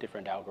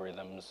different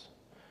algorithms,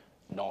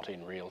 not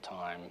in real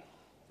time.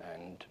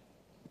 And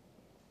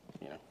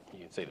you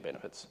can see the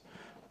benefits,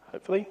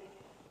 hopefully.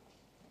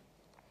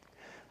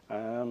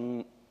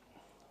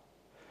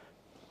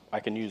 I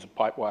can use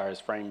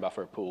Pipewire's frame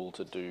buffer pool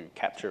to do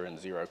capture and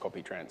zero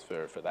copy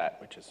transfer for that,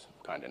 which is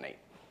kind of neat.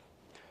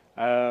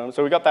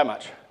 So we got that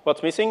much.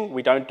 What's missing?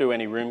 We don't do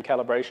any room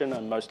calibration.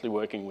 I'm mostly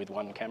working with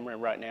one camera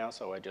right now,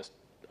 so I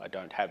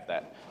don't have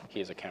that.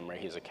 Here's a camera,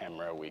 here's a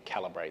camera. We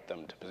calibrate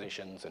them to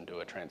positions and do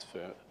a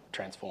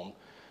transform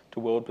to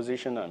world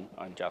position.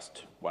 I'm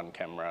just one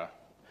camera,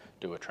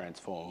 do a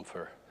transform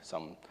for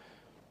some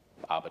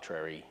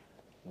arbitrary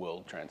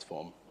world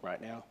transform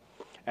right now.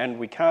 And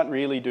we can't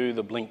really do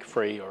the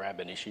blink-free or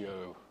ab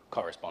initio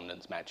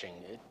correspondence matching.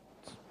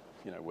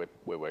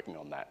 We're working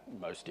on that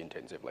most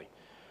intensively.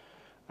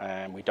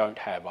 And we don't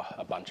have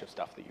a bunch of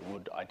stuff that you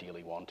would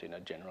ideally want in a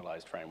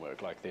generalized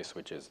framework like this,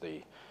 which is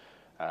the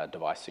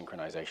device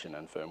synchronization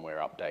and firmware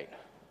update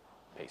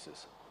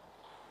pieces.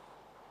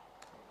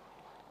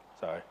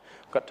 So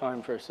I've got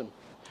time for some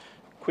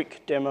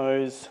quick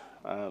demos.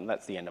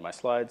 That's the end of my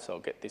slides, so I'll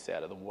get this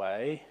out of the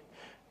way.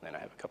 And then I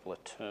have a couple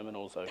of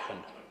terminals open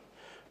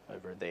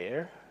over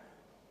there.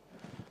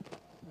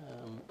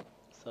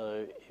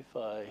 So if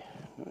I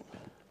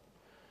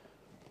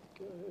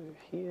go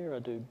here, I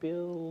do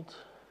build,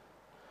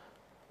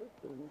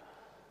 open.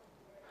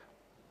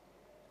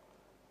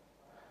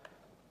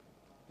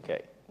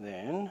 Okay,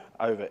 then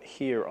over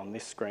here on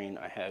this screen,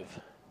 I have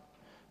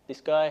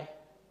this guy,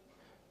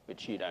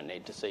 which you don't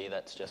need to see.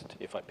 That's just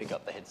if I pick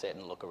up the headset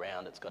and look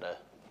around, it's got a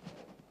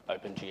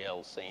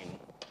OpenGL scene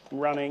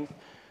running.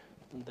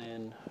 And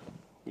then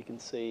you can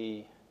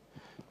see,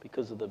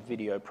 because of the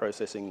video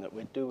processing that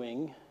we're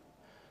doing,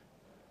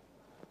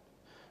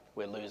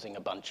 we're losing a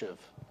bunch of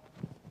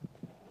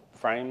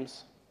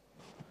frames.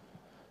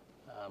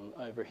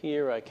 Over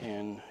here, I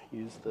can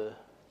use the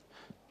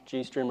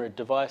GStreamer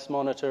device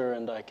monitor,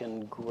 and I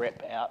can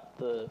grep out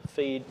the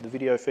feed, the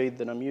video feed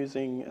that I'm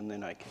using, and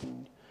then I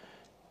can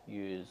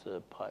use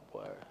a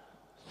Pipewire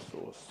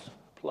source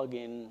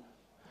plugin.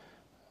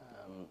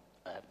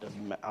 I have to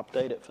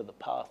update it for the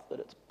path that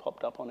it's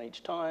popped up on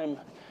each time.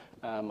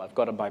 I've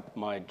got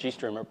my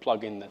GStreamer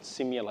plugin that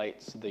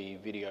simulates the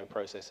video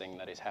processing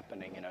that is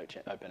happening in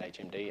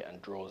OpenHMD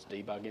and draws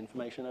debug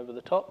information over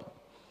the top,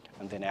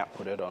 and then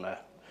output it on a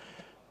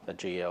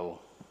GL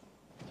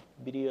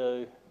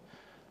video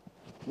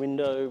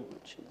window,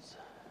 which is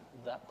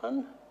that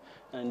one.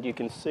 And you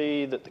can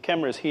see that the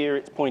camera's here,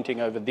 it's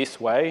pointing over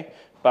this way,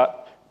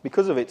 but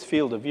because of its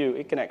field of view,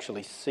 it can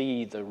actually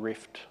see the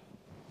Rift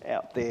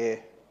out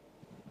there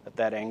at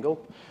that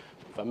angle.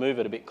 If I move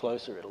it a bit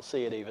closer, it'll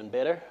see it even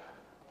better.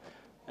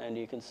 And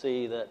you can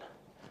see that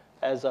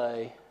as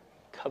I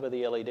cover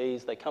the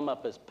LEDs, they come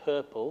up as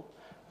purple,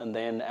 and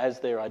then as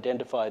they're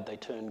identified, they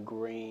turn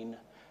green,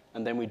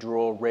 and then we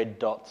draw red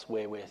dots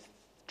where we're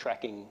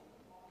tracking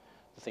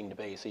the thing to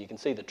be. So you can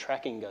see the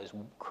tracking goes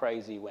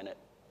crazy when it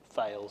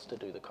fails to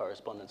do the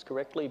correspondence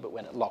correctly, but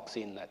when it locks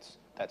in, that's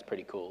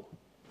pretty cool.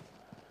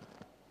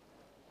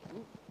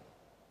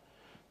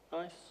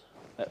 Nice.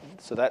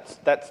 So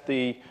that's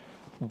the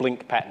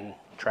blink pattern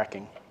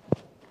tracking.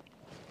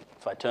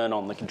 If I turn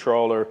on the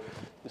controller,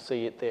 you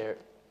see it there.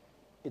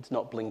 It's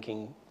not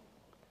blinking,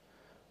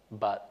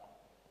 but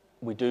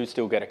we do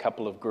still get a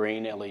couple of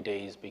green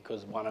LEDs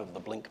because one of the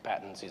blink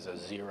patterns is a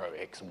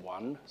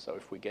 0x1. So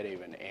if we get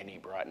even any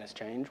brightness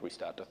change, we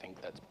start to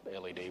think that's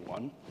LED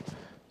 1.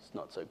 It's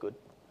not so good.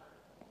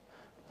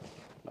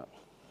 But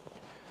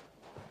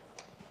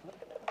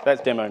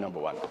that's demo number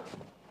 1.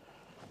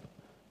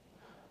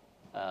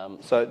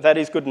 So that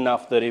is good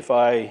enough that if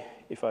I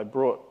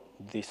brought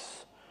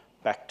this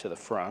back to the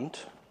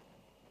front,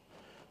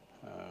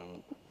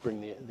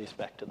 bring this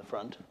back to the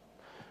front,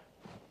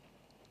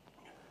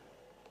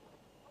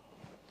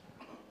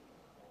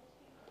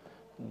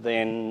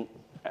 then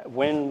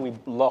when we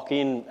lock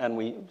in and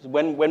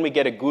when we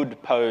get a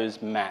good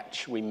pose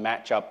match, we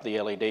match up the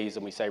LEDs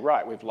and we say,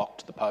 right, we've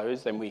locked the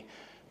pose, then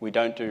we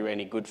don't do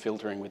any good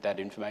filtering with that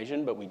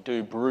information, but we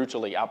do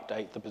brutally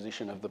update the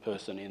position of the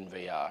person in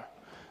VR.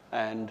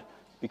 And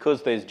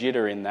because there's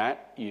jitter in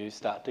that, you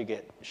start to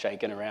get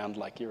shaken around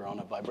like you're on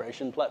a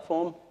vibration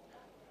platform.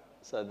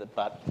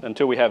 But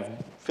until we have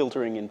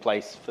filtering in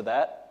place for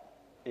that,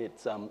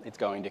 it's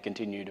going to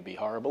continue to be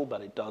horrible,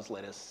 but it does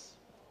let us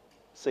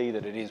see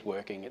that it is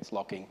working, it's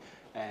locking,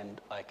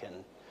 and I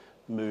can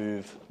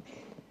move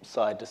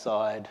side to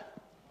side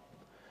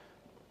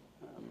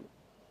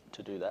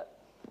to do that.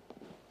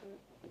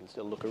 I can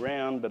still look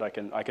around, but I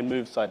can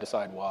move side to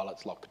side while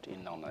it's locked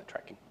in on that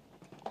tracking.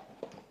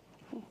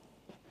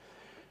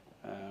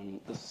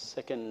 The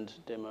second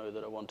demo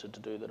that I wanted to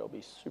do that I'll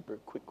be super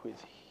quick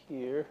with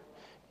here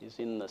is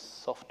in the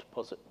soft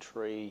posit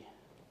tree.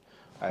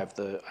 I have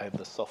the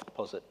soft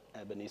posit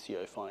ab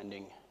initio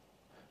finding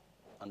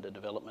under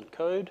development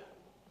code.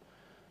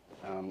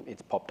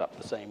 It's popped up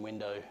the same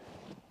window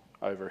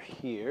over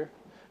here,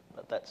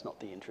 but that's not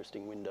the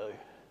interesting window.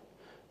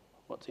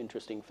 What's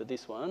interesting for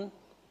this one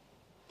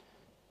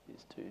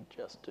is to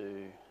just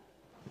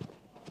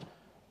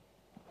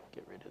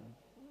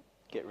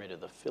get rid of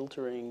the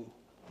filtering,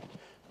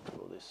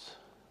 draw this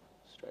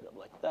straight up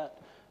like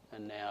that,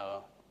 and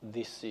now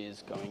this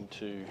is going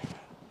to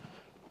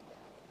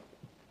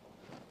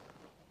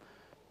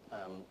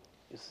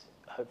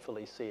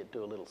hopefully see it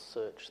do a little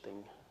search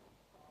thing.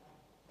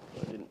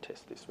 I didn't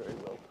test this very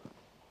well.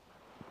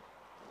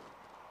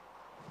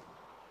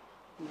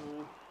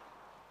 No.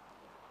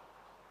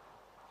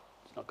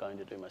 It's not going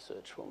to do my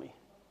search for me.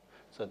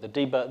 So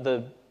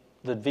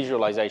the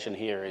visualization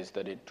here is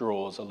that it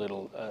draws a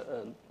little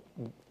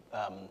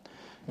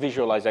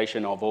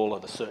visualization of all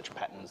of the search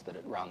patterns that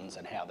it runs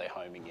and how they're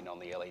homing in on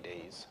the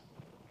LEDs.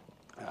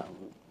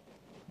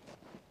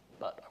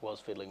 But I was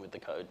fiddling with the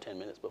code 10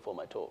 minutes before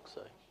my talk,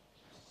 so,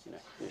 you know,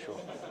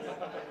 usual.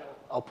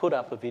 I'll put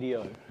up a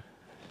video.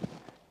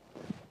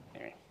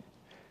 Anyway,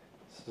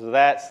 so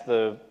that's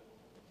the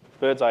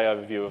bird's eye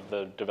overview of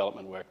the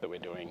development work that we're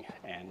doing,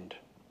 and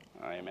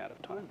I am out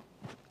of time.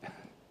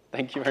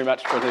 Thank you very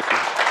much for listening.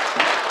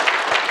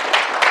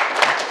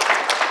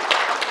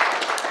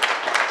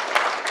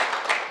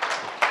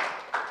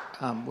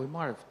 We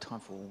might have time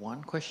for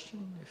one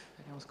question, if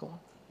anyone's got one.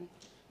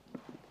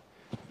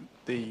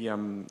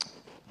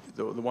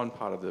 The one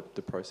part of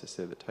the process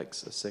there that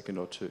takes a second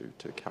or two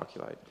to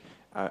calculate,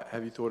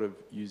 have you thought of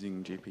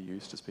using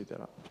GPUs to speed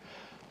that up?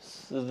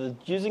 So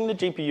using the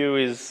GPU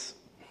is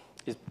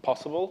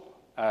possible,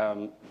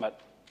 but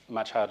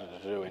much harder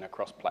to do in a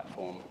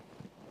cross-platform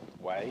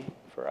way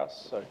for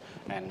us. So,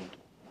 and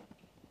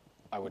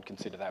I would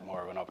consider that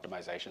more of an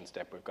optimization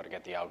step. We've got to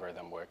get the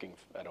algorithm working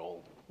at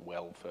all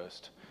well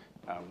first.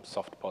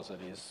 Soft posit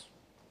is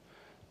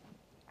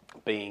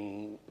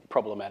being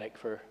problematic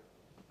for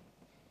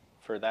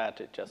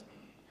that. It just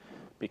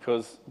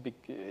because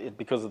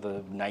of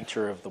the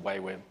nature of the way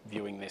we're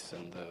viewing this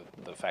and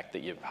the fact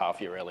that half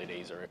your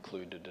LEDs are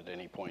occluded at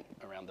any point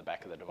around the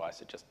back of the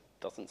device, it just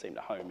doesn't seem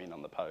to home in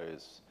on the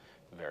pose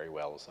very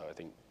well. So I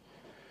think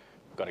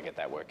we've got to get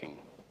that working.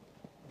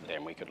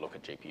 Then we could look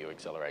at GPU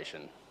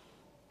acceleration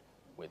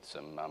with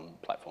some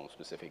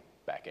platform-specific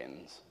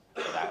backends.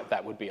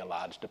 That would be a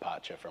large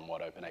departure from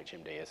what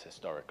OpenHMD has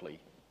historically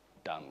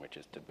done, which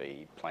is to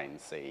be plain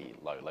C,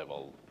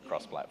 low-level,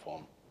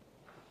 cross-platform.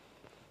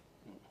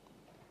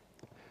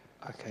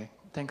 Okay,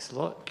 thanks a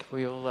lot.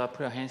 We all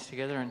put our hands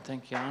together and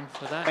thank Jan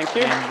for that. Thank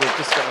you. And we've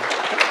just got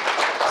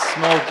a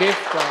small gift.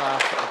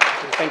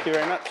 Thank you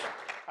very much.